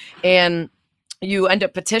way. And you end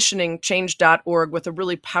up petitioning change.org with a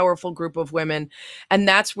really powerful group of women. And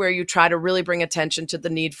that's where you try to really bring attention to the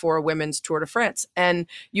need for a women's Tour de France. And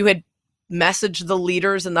you had messaged the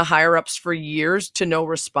leaders and the higher ups for years to no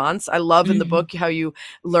response. I love in the book how you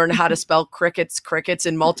learn how to spell crickets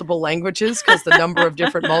in multiple languages, because the number of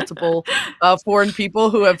different multiple foreign people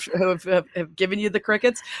who have given you the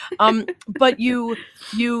crickets. But you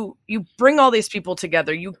bring all these people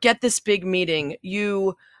together. You get this big meeting.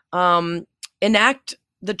 You enact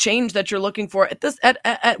the change that you're looking for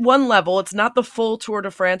at one level. It's not the full Tour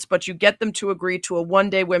de France, but you get them to agree to a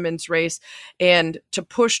one-day women's race and to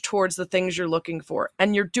push towards the things you're looking for.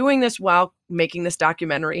 And you're doing this while making this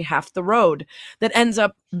documentary, Half the Road, that ends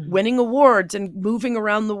up winning awards and moving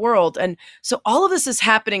around the world. And so all of this is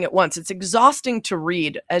happening at once. It's exhausting to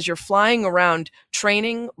read as you're flying around,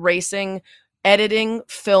 training, racing, editing,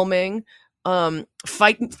 filming,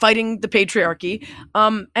 fighting the patriarchy.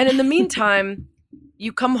 And in the meantime,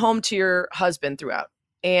 you come home to your husband throughout.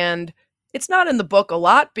 And it's not in the book a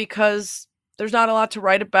lot because there's not a lot to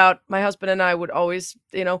write about. My husband and I would always,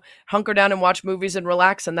 hunker down and watch movies and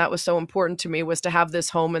relax. And that was so important to me, was to have this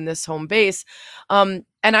home and this home base. And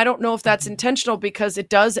I don't know if that's intentional, because it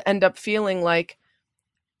does end up feeling like,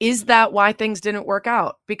 is that why things didn't work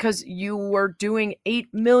out? Because you were doing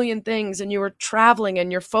 8 million things and you were traveling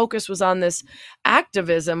and your focus was on this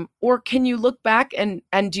activism? Or can you look back and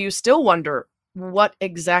do you still wonder what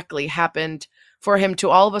exactly happened for him to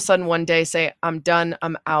all of a sudden one day say, I'm done,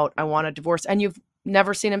 I'm out, I want a divorce, and you've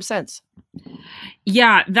never seen him since?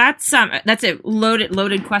 Yeah, that's a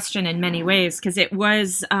loaded question in many ways, because it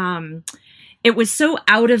was so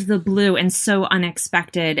out of the blue and so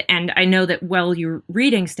unexpected. And I know that while you're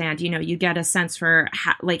reading Stand, you get a sense for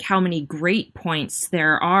how many great points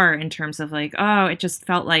there are in terms of it just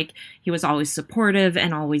felt like he was always supportive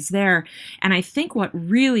and always there. And I think what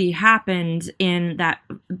really happened in that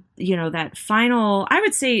final, I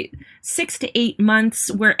would say 6 to 8 months,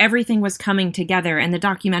 where everything was coming together and the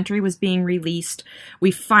documentary was being released. We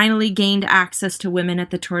finally gained access to women at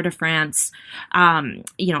the Tour de France.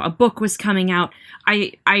 A book was coming out.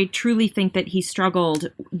 I truly think that he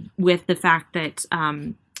struggled with the fact that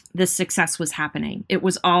the success was happening. It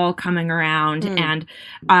was all coming around. And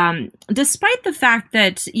despite the fact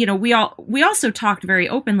that, we also talked very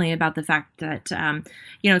openly about the fact that,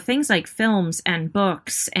 things like films and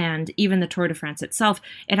books and even the Tour de France itself,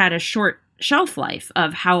 it had a short shelf life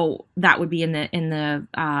of how that would be in the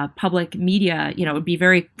public media. It would be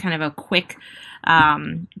very kind of a quick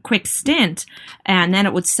stint, and then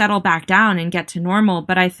it would settle back down and get to normal.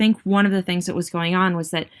 But I think one of the things that was going on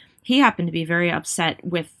was that he happened to be very upset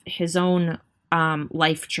with his own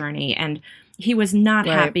life journey. And he was not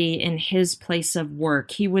Right. happy in his place of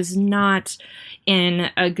work. He was not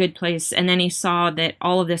in a good place. And then he saw that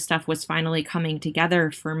all of this stuff was finally coming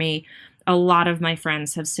together for me. A lot of my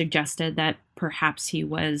friends have suggested that perhaps he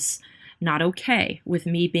was not okay with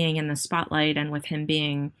me being in the spotlight and with him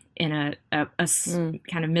being in a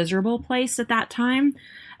kind of miserable place at that time.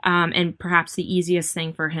 And perhaps the easiest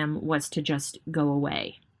thing for him was to just go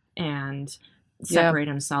away and separate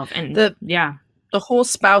himself. And The whole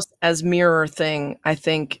spouse as mirror thing, I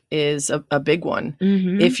think, is a big one.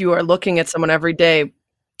 Mm-hmm. If you are looking at someone every day,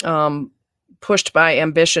 pushed by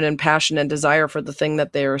ambition and passion and desire for the thing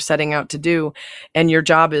that they're setting out to do, and your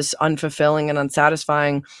job is unfulfilling and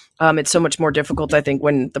unsatisfying, it's so much more difficult, I think,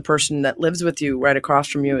 when the person that lives with you right across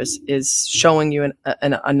from you is showing you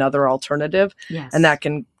another alternative. Yes. And that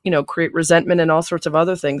can, create resentment and all sorts of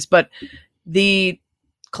other things. But the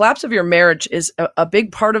collapse of your marriage is a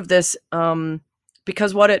big part of this,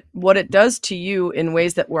 because what it does to you in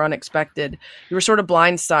ways that were unexpected. You were sort of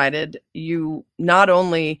blindsided. You not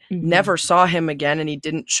only never saw him again, and he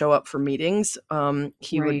didn't show up for meetings.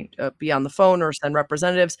 He would be on the phone or send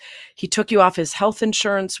representatives. He took you off his health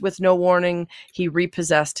insurance with no warning. He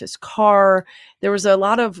repossessed his car. There was a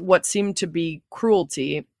lot of what seemed to be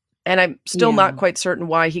cruelty, and I'm still not quite certain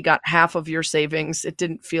why he got half of your savings. It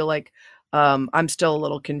didn't feel like. I'm still a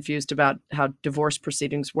little confused about how divorce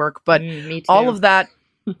proceedings work, but all of that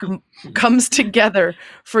comes together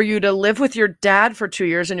for you to live with your dad for 2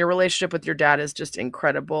 years, and your relationship with your dad is just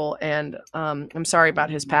incredible. And I'm sorry about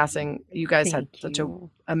his passing. You guys had such an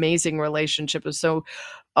amazing relationship. It was so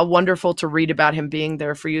wonderful to read about him being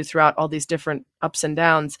there for you throughout all these different ups and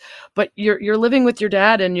downs. But you're living with your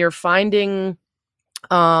dad, and you're finding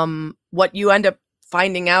what you end up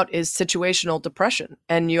finding out is situational depression,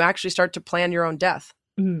 and you actually start to plan your own death.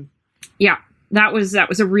 Yeah, that was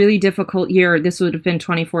a really difficult year. This would have been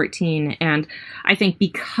 2014. And I think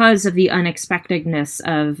because of the unexpectedness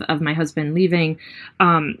of my husband leaving,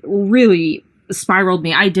 really spiraled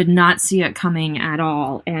me. I did not see it coming at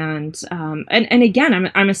all. And again,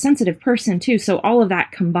 I'm a sensitive person too. So all of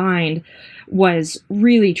that combined was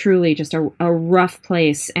really, truly just a rough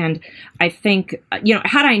place. And I think,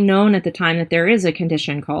 had I known at the time that there is a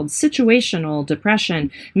condition called situational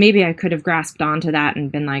depression, maybe I could have grasped onto that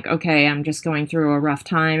and been like, okay, I'm just going through a rough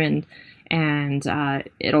time and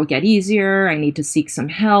it'll get easier. I need to seek some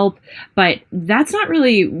help. But that's not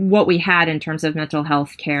really what we had in terms of mental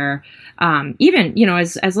health care. Even,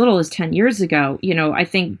 as little as 10 years ago, I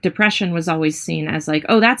think depression was always seen as like,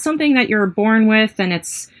 oh, that's something that you're born with and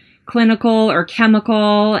it's clinical or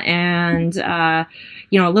chemical, and a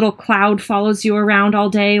little cloud follows you around all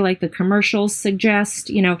day like the commercials suggest.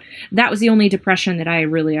 That was the only depression that I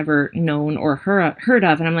really ever known or heard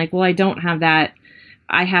of. And I'm like, well, I don't have that.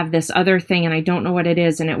 I have this other thing and I don't know what it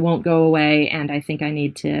is and it won't go away, and I think I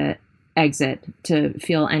need to exit to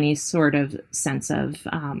feel any sort of sense of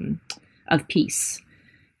peace.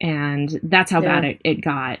 And that's how bad it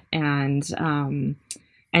got.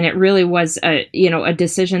 And it really was a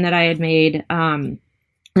decision that I had made. And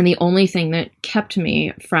the only thing that kept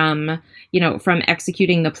me from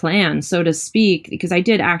executing the plan, so to speak, because I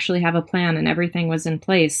did actually have a plan and everything was in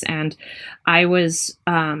place, and I was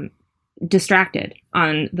distracted.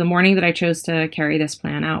 On the morning that I chose to carry this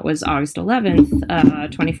plan out was August 11th,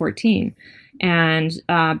 2014. And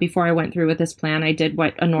before I went through with this plan, I did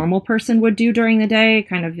what a normal person would do during the day,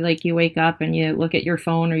 kind of like you wake up and you look at your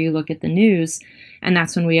phone or you look at the news. And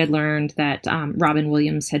that's when we had learned that Robin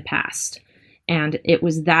Williams had passed. And it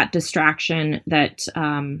was that distraction that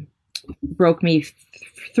broke me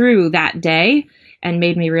through that day and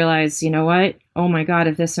made me realize, you know what? Oh my God,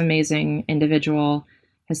 if this amazing individual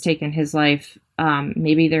has taken his life,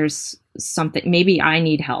 maybe there's something, maybe I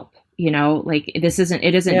need help. It isn't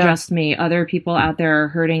just me. Other people out there are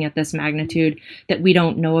hurting at this magnitude that we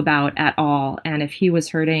don't know about at all. And if he was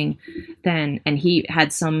hurting and he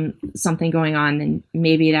had something going on, then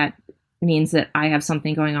maybe that means that I have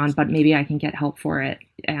something going on, but maybe I can get help for it.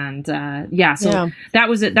 And that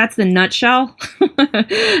was it. That's the nutshell.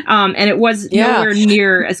 And it was nowhere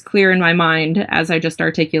near as clear in my mind as I just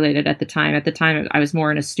articulated at the time. At the time, I was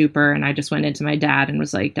more in a stupor, and I just went into my dad and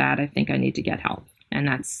was like, Dad, I think I need to get help. And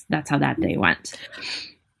that's how that day went.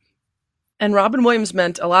 And Robin Williams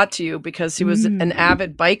meant a lot to you because he was an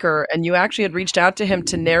avid biker, and you actually had reached out to him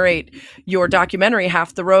to narrate your documentary,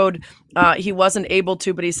 Half the Road. He wasn't able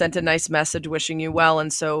to, but he sent a nice message wishing you well.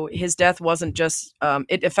 And so his death wasn't just,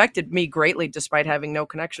 it affected me greatly despite having no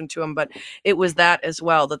connection to him, but it was that as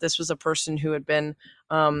well, that this was a person who had been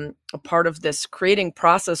a part of this creating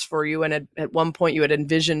process for you. And at one point you had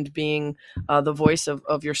envisioned being the voice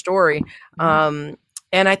of your story.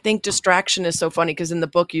 And I think distraction is so funny because in the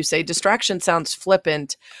book you say distraction sounds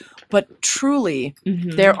flippant, but truly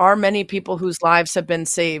there are many people whose lives have been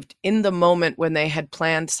saved in the moment when they had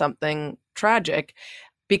planned something tragic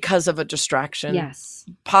because of a distraction. Yes.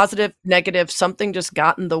 Positive, negative, something just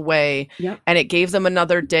got in the way. Yep. And it gave them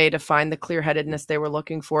another day to find the clear-headedness they were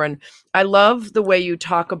looking for. And I love the way you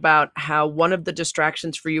talk about how one of the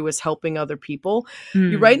distractions for you is helping other people.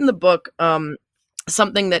 You write in the book,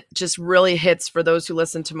 something that just really hits for those who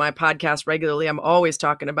listen to my podcast regularly. I'm always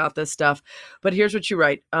talking about this stuff, but here's what you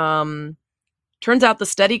write. Turns out the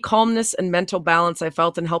steady calmness and mental balance I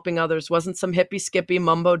felt in helping others wasn't some hippy skippy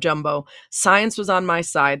mumbo jumbo. Science was on my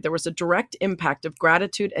side. There was a direct impact of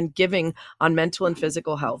gratitude and giving on mental and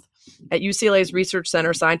physical health. At UCLA's Research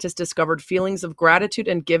Center, scientists discovered feelings of gratitude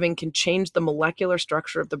and giving can change the molecular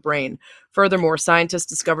structure of the brain. Furthermore, scientists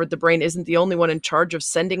discovered the brain isn't the only one in charge of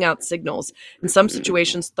sending out signals. In some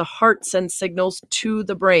situations, the heart sends signals to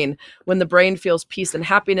the brain. When the brain feels peace and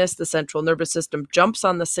happiness, the central nervous system jumps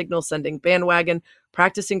on the signal-sending bandwagon.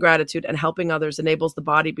 Practicing gratitude and helping others enables the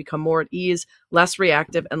body become more at ease, less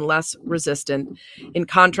reactive, and less resistant. In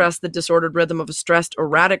contrast, the disordered rhythm of a stressed,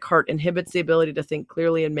 erratic heart inhibits the ability to think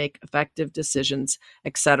clearly and make effective decisions,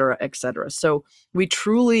 et cetera, et cetera. So we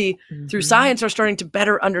truly, through science, are starting to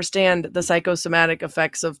better understand the psychosomatic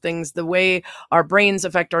effects of things, the way our brains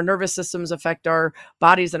affect our nervous systems, affect our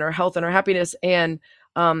bodies and our health and our happiness. And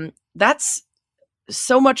that's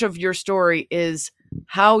so much of your story is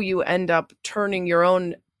how you end up turning your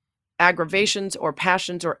own aggravations or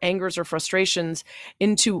passions or angers or frustrations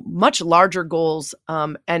into much larger goals,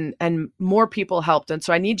 and more people helped. And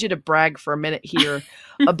so I need you to brag for a minute here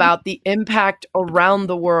about the impact around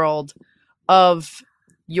the world of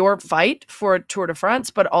your fight for Tour de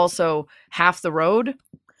France, but also Half the Road,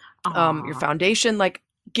 your foundation. Like,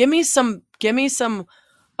 give me some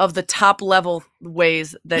of the top level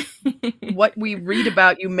ways that what we read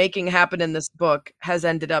about you making happen in this book has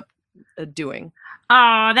ended up doing.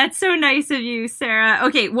 Oh, that's so nice of you, Sarah.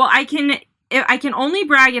 Okay, well, I can only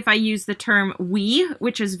brag if I use the term we,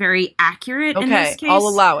 which is very accurate in this case. I'll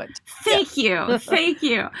allow it. Thank you. Thank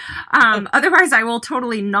you. Otherwise, I will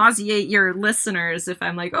totally nauseate your listeners if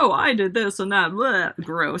I'm like, oh, I did this and that. Blah,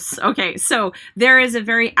 gross. Okay, so there is a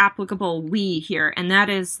very applicable we here, and that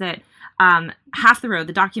is that Half the Road,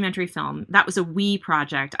 the documentary film, that was a we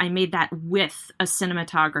project. I made that with a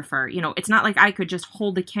cinematographer. You know, it's not like I could just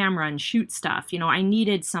hold the camera and shoot stuff. You know, I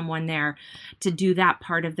needed someone there to do that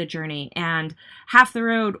part of the journey. And Half the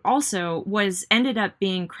Road also ended up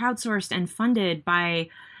being crowdsourced and funded by,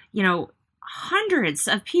 you know, hundreds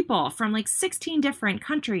of people from like 16 different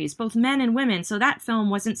countries, both men and women. So that film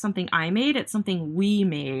wasn't something I made, it's something we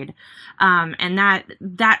made. And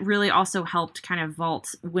that really also helped kind of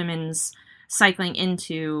vault women's cycling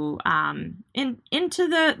into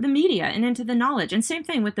the media and into the knowledge. And same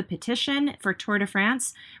thing with the petition for Tour de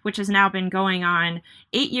France, which has now been going on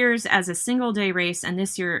 8 years as a single day race. And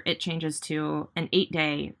this year it changes to an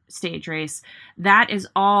 8-day stage race. That is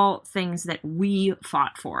all things that we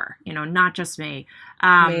fought for, you know, not just me.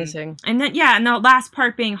 Amazing. And then, yeah. And the last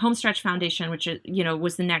part being Homestretch Foundation, which, you know,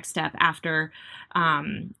 was the next step after,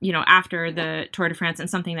 after the Tour de France, and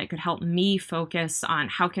something that could help me focus on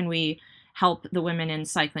how can we help the women in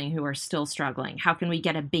cycling who are still struggling? How can we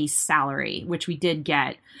get a base salary, which we did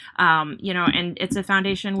get, and it's a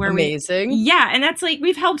foundation where Amazing. And that's like,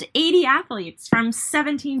 we've helped 80 athletes from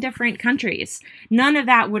 17 different countries. None of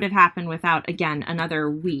that would have happened without, again, another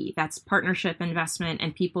we. That's partnership, investment,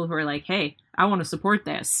 and people who are like, hey, I want to support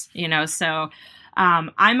this, you know, so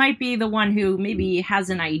I might be the one who maybe has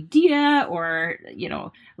an idea or, you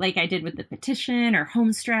know, like I did with the petition or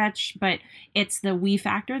Homestretch, but it's the we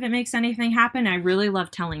factor that makes anything happen. I really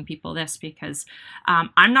love telling people this because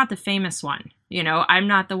I'm not the famous one. You know, I'm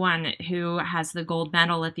not the one who has the gold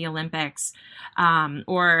medal at the Olympics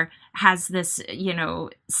or has this, you know,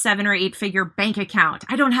 7 or 8 figure bank account.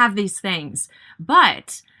 I don't have these things,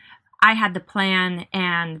 but I had the plan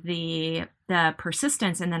and the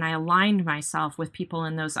persistence, and then I aligned myself with people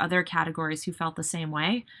in those other categories who felt the same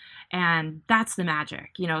way. And that's the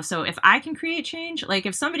magic, so if I can create change, like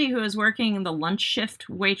if somebody who is working the lunch shift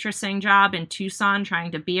waitressing job in Tucson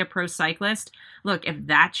trying to be a pro cyclist, look, if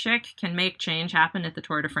that chick can make change happen at the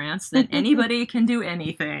Tour de France, then anybody can do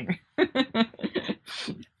anything.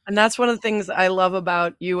 And that's one of the things I love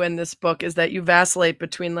about you in this book is that you vacillate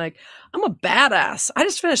between like, I'm a badass, I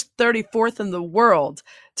just finished 34th in the world,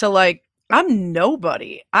 to like, I'm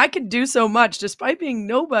nobody. I could do so much despite being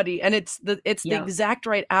nobody. And it's the exact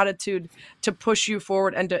right attitude to push you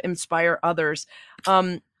forward and to inspire others.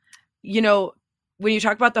 When you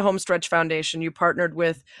talk about the Homestretch Foundation, you partnered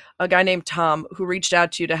with a guy named Tom who reached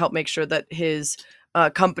out to you to help make sure that his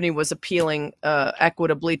company was appealing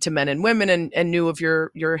equitably to men and women, and knew of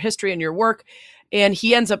your history and your work. And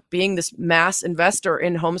he ends up being this mass investor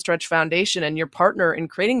in Homestretch Foundation and your partner in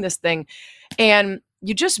creating this thing. And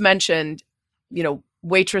you just mentioned,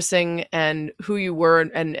 waitressing and who you were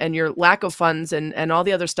and your lack of funds and all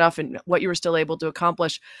the other stuff and what you were still able to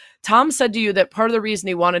accomplish. Tom said to you that part of the reason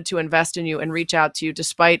he wanted to invest in you and reach out to you,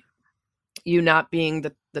 despite you not being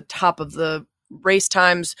the top of the race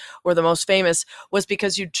times or the most famous, was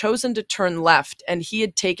because you'd chosen to turn left and he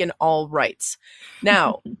had taken all rights.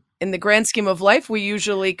 Now, in the grand scheme of life, we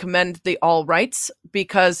usually commend the all rights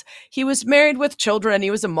because he was married with children and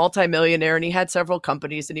he was a multimillionaire and he had several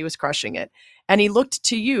companies and he was crushing it. And he looked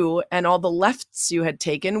to you and all the lefts you had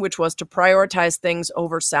taken, which was to prioritize things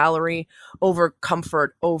over salary, over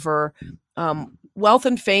comfort, over wealth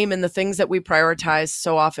and fame, and the things that we prioritize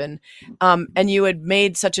so often. And you had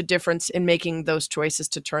made such a difference in making those choices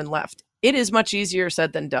to turn left. It is much easier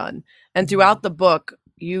said than done. And throughout the book,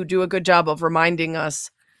 you do a good job of reminding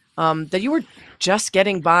us that you were just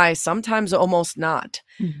getting by, sometimes almost not.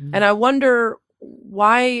 Mm-hmm. And I wonder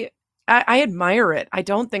why. I admire it. I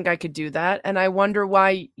don't think I could do that. And I wonder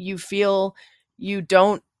why you feel you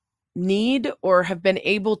don't need or have been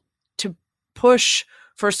able to push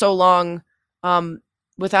for so long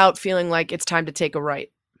without feeling like it's time to take a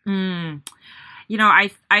right.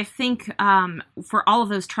 I think for all of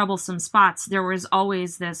those troublesome spots, there was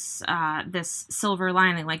always this silver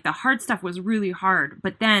lining. Like the hard stuff was really hard,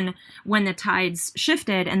 but then when the tides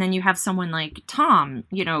shifted, and then you have someone like Tom,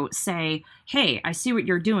 say, "Hey, I see what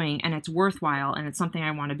you're doing, and it's worthwhile, and it's something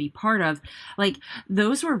I want to be part of." Like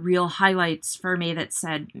those were real highlights for me that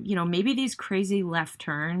said, maybe these crazy left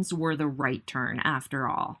turns were the right turn after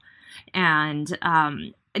all, and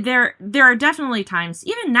there are definitely times,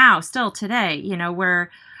 even now, still today, where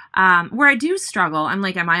I do struggle. I'm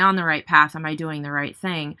like, am I on the right path? Am I doing the right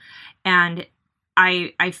thing? And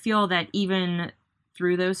I feel that even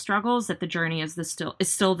through those struggles, that the journey is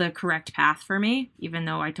still the correct path for me. Even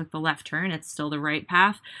though I took the left turn, it's still the right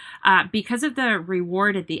path, because of the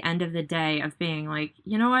reward at the end of the day of being like,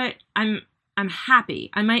 you know what, I'm happy.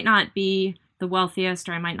 I might not be the wealthiest,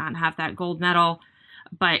 or I might not have that gold medal,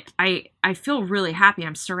 but I feel really happy.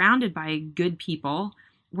 I'm surrounded by good people.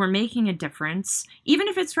 We're making a difference, even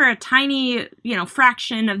if it's for a tiny,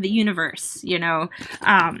 fraction of the universe.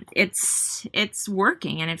 It's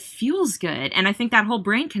working and it feels good. And I think that whole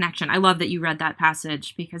brain connection. I love that you read that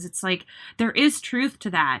passage, because it's like there is truth to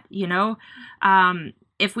that.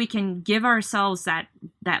 If we can give ourselves that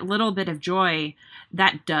little bit of joy,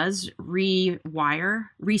 that does recircuit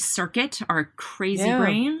our crazy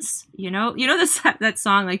brains. That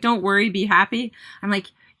song, like, "Don't worry, be happy." I'm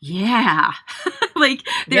like, yeah, like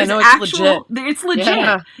there's it's legit.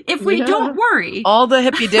 Yeah. If we don't worry, all the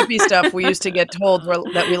hippy dippy stuff we used to get told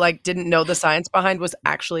that we like didn't know the science behind was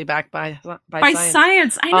actually backed by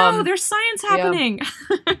science. I know there's science happening.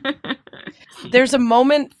 Yeah. There's a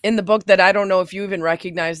moment in the book that I don't know if you even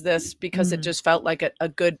recognize this, because it just felt like a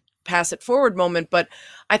good pass it forward moment. But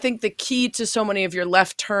I think the key to so many of your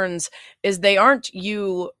left turns is they aren't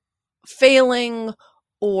you failing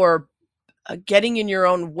or getting in your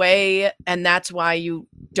own way, and that's why you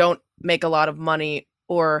don't make a lot of money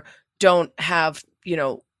or don't have,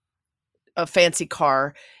 a fancy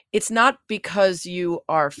car. It's not because you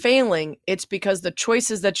are failing. It's because the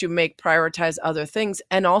choices that you make prioritize other things.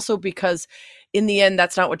 And also because in the end,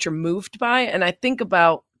 that's not what you're moved by. And I think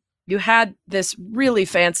about, you had this really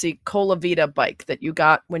fancy Colavita bike that you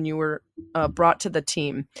got when you were brought to the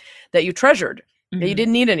team that you treasured, that you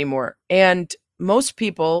didn't need anymore. And most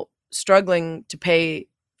people struggling to pay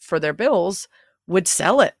for their bills would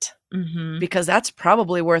sell it because that's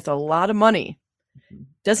probably worth a lot of money.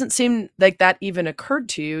 Doesn't seem like that even occurred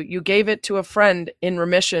to you. You gave it to a friend in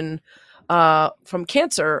remission from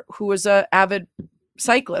cancer who was an avid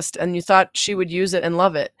cyclist, and you thought she would use it and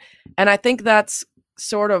love it. And I think that's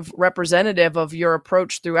sort of representative of your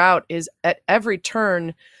approach throughout, is at every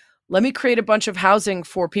turn, let me create a bunch of housing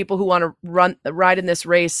for people who want to ride in this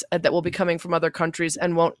race that will be coming from other countries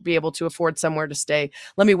and won't be able to afford somewhere to stay.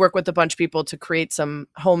 Let me work with a bunch of people to create some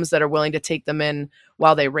homes that are willing to take them in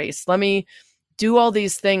while they race. Let me do all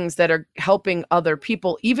these things that are helping other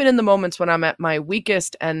people, even in the moments when I'm at my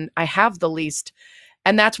weakest and I have the least.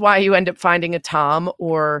 And that's why you end up finding a Tom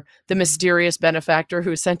or the mysterious benefactor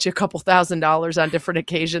who sent you a couple $1,000s on different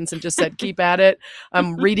occasions and just said, keep at it.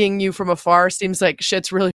 I'm reading you from afar. Seems like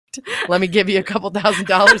shit's really, let me give you a couple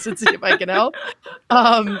 $1,000s and see if I can help.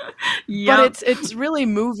 But it's really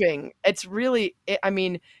moving. It's really, I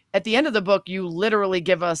mean, at the end of the book, you literally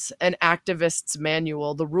give us an activist's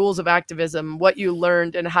manual, the rules of activism, what you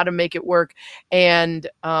learned and how to make it work. And,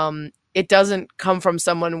 it doesn't come from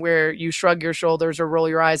someone where you shrug your shoulders or roll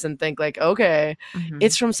your eyes and think like, okay,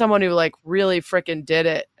 it's from someone who like really freaking did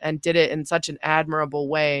it and did it in such an admirable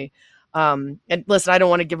way. And listen, I don't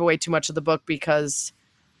want to give away too much of the book because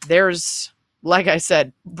there's, like I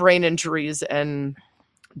said, brain injuries and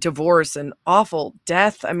divorce and awful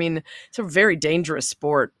death. I mean, it's a very dangerous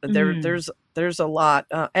sport. There's a lot,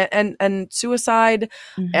 and suicide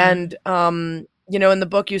and, you know, in the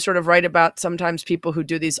book, you sort of write about sometimes people who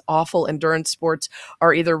do these awful endurance sports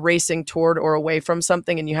are either racing toward or away from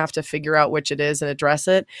something, and you have to figure out which it is and address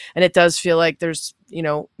it. And it does feel like there's, you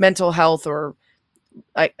know, mental health or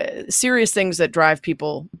serious things that drive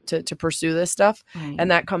people to pursue this stuff. Right.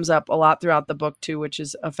 And that comes up a lot throughout the book, too, which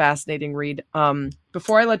is a fascinating read.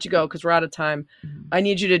 Before I let you go, because we're out of time, I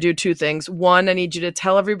need you to do two things. One, I need you to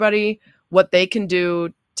tell everybody what they can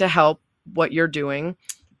do to help what you're doing.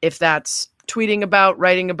 If that's tweeting about,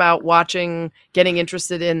 writing about, watching, getting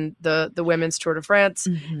interested in the Women's Tour de France.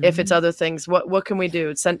 If it's other things, what can we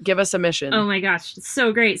do? Give us a mission. Oh my gosh.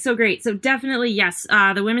 So great. So great. So definitely, yes.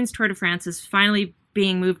 The Women's Tour de France is finally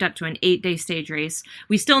being moved up to an 8-day stage race.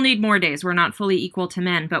 We still need more days. We're not fully equal to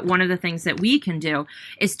men, but one of the things that we can do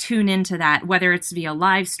is tune into that, whether it's via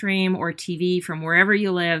live stream or TV from wherever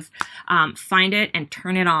you live, find it and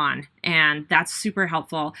turn it on. And that's super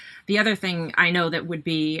helpful. The other thing I know that would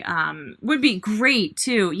be great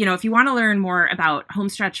too, you know, if you want to learn more about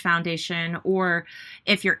Homestretch Foundation, or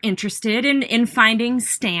if you're interested in finding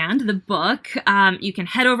Stand, the book, you can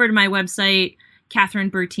head over to my website,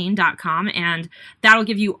 CatherineBertine.com, and that'll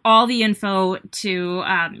give you all the info to,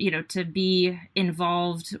 to be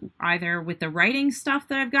involved either with the writing stuff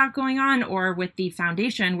that I've got going on or with the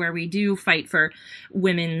foundation where we do fight for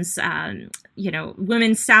women's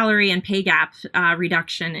salary and pay gap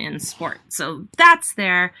reduction in sport. So that's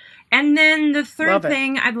there. And then the third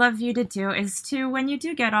thing I'd love you to do is to, when you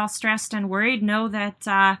do get all stressed and worried, know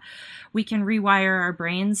that we can rewire our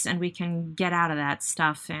brains and we can get out of that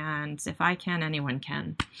stuff. And if I can, anyone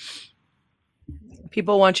can.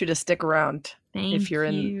 People want you to stick around. If you're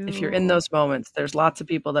in those moments. There's lots of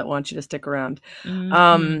people that want you to stick around.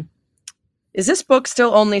 Is this book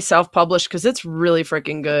still only self-published? Because it's really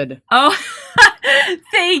freaking good. Oh,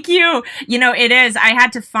 thank you. You know, it is. I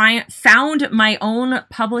had to found my own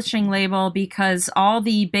publishing label because all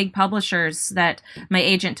the big publishers that my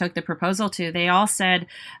agent took the proposal to, they all said,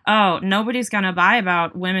 oh, nobody's going to buy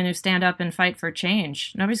about women who stand up and fight for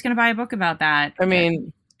change. Nobody's going to buy a book about that. I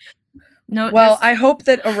mean... No, well, I hope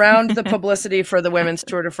that around the publicity for the Women's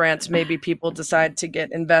Tour de France, maybe people decide to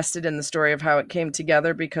get invested in the story of how it came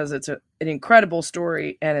together, because it's an incredible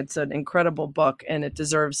story and it's an incredible book and it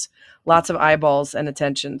deserves lots of eyeballs and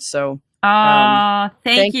attention. So,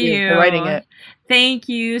 thank you for writing it. Thank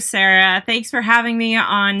you, Sarah. Thanks for having me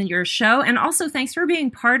on your show. And also thanks for being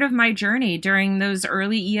part of my journey during those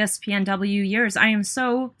early ESPNW years. I am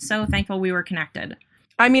so, so thankful we were connected.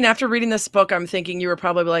 I mean, after reading this book, I'm thinking you were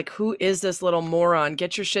probably like, who is this little moron?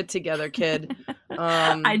 Get your shit together, kid.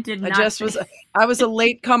 I did not. I was a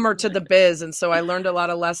late comer to the biz. And so I learned a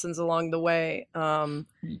lot of lessons along the way.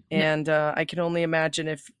 And I can only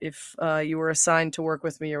imagine if you were assigned to work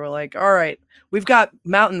with me, you were like, all right, we've got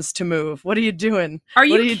mountains to move. What are you doing? Are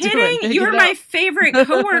you kidding? You were my favorite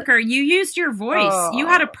coworker. You used your voice. You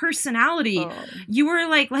had a personality. You were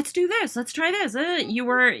like, let's do this. Let's try this. You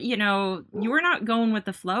were not going with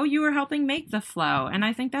the flow. You were helping make the flow. And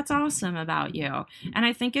I think that's awesome about you. And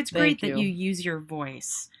I think it's great that you use your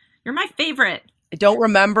voice. You're my favorite. I don't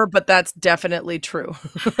remember, but that's definitely true.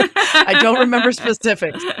 I don't remember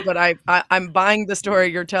specifics, but I'm buying the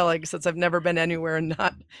story you're telling, since I've never been anywhere and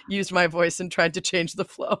not used my voice and tried to change the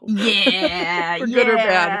flow. Yeah. For good or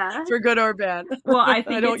bad. For good or bad. Well, I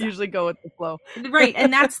think I don't usually go with the flow. Right.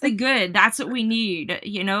 And that's the good. That's what we need.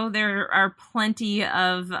 You know, there are plenty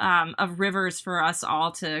of rivers for us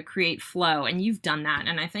all to create flow. And you've done that.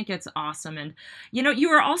 And I think it's awesome. And, you know, you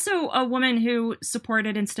are also a woman who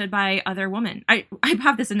supported and stood by other women. I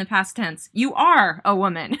have this in the past tense. You are a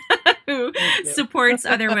woman who supports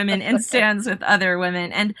other women and stands with other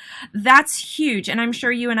women. And that's huge. And I'm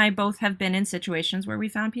sure you and I both have been in situations where we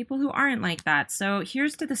found people who aren't like that. So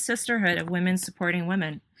here's to the sisterhood of women supporting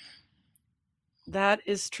women. That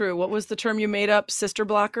is true. What was the term you made up? Sister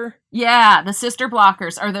blocker? Yeah, the sister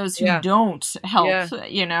blockers are those who don't help,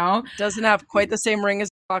 you know? Doesn't have quite the same ring as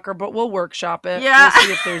blocker, but we'll workshop it. Yeah. We'll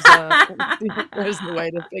see if there's a way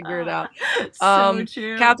to figure it out. So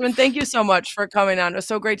true. Catherine, thank you so much for coming on. It was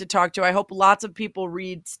so great to talk to you. I hope lots of people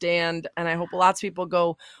read Stand, and I hope lots of people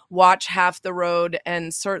go watch Half the Road,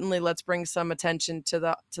 and certainly let's bring some attention to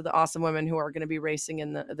the awesome women who are going to be racing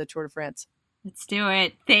in the Tour de France. Let's do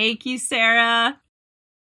it. Thank you, Sarah.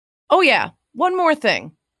 Oh, yeah. One more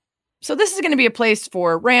thing. So this is going to be a place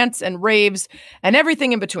for rants and raves and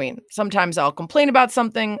everything in between. Sometimes I'll complain about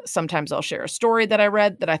something. Sometimes I'll share a story that I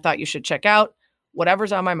read that I thought you should check out.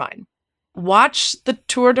 Whatever's on my mind. Watch the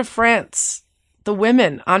Tour de France, the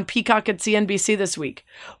women on Peacock and CNBC this week.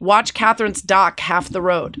 Watch Catherine's doc, Half the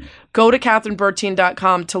Road. Go to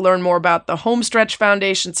CatherineBertine.com to learn more about the Homestretch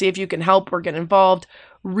Foundation. See if you can help or get involved.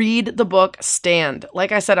 Read the book Stand.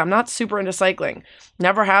 Like I said, I'm not super into cycling.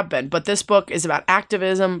 Never have been. But this book is about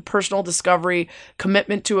activism, personal discovery,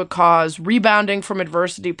 commitment to a cause, rebounding from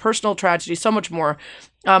adversity, personal tragedy, so much more.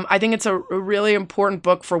 I think it's a really important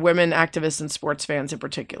book for women activists and sports fans in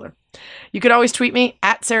particular. You could always tweet me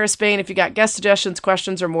at Sarah Spain if you got guest suggestions,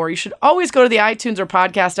 questions, or more. You should always go to the iTunes or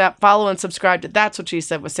podcast app, follow and subscribe to That's What She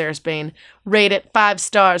Said with Sarah Spain. Rate it 5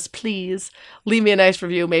 stars, please. Leave me a nice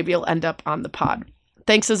review. Maybe you'll end up on the pod.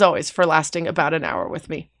 Thanks as always for lasting about an hour with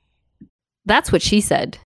me. That's What She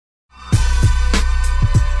Said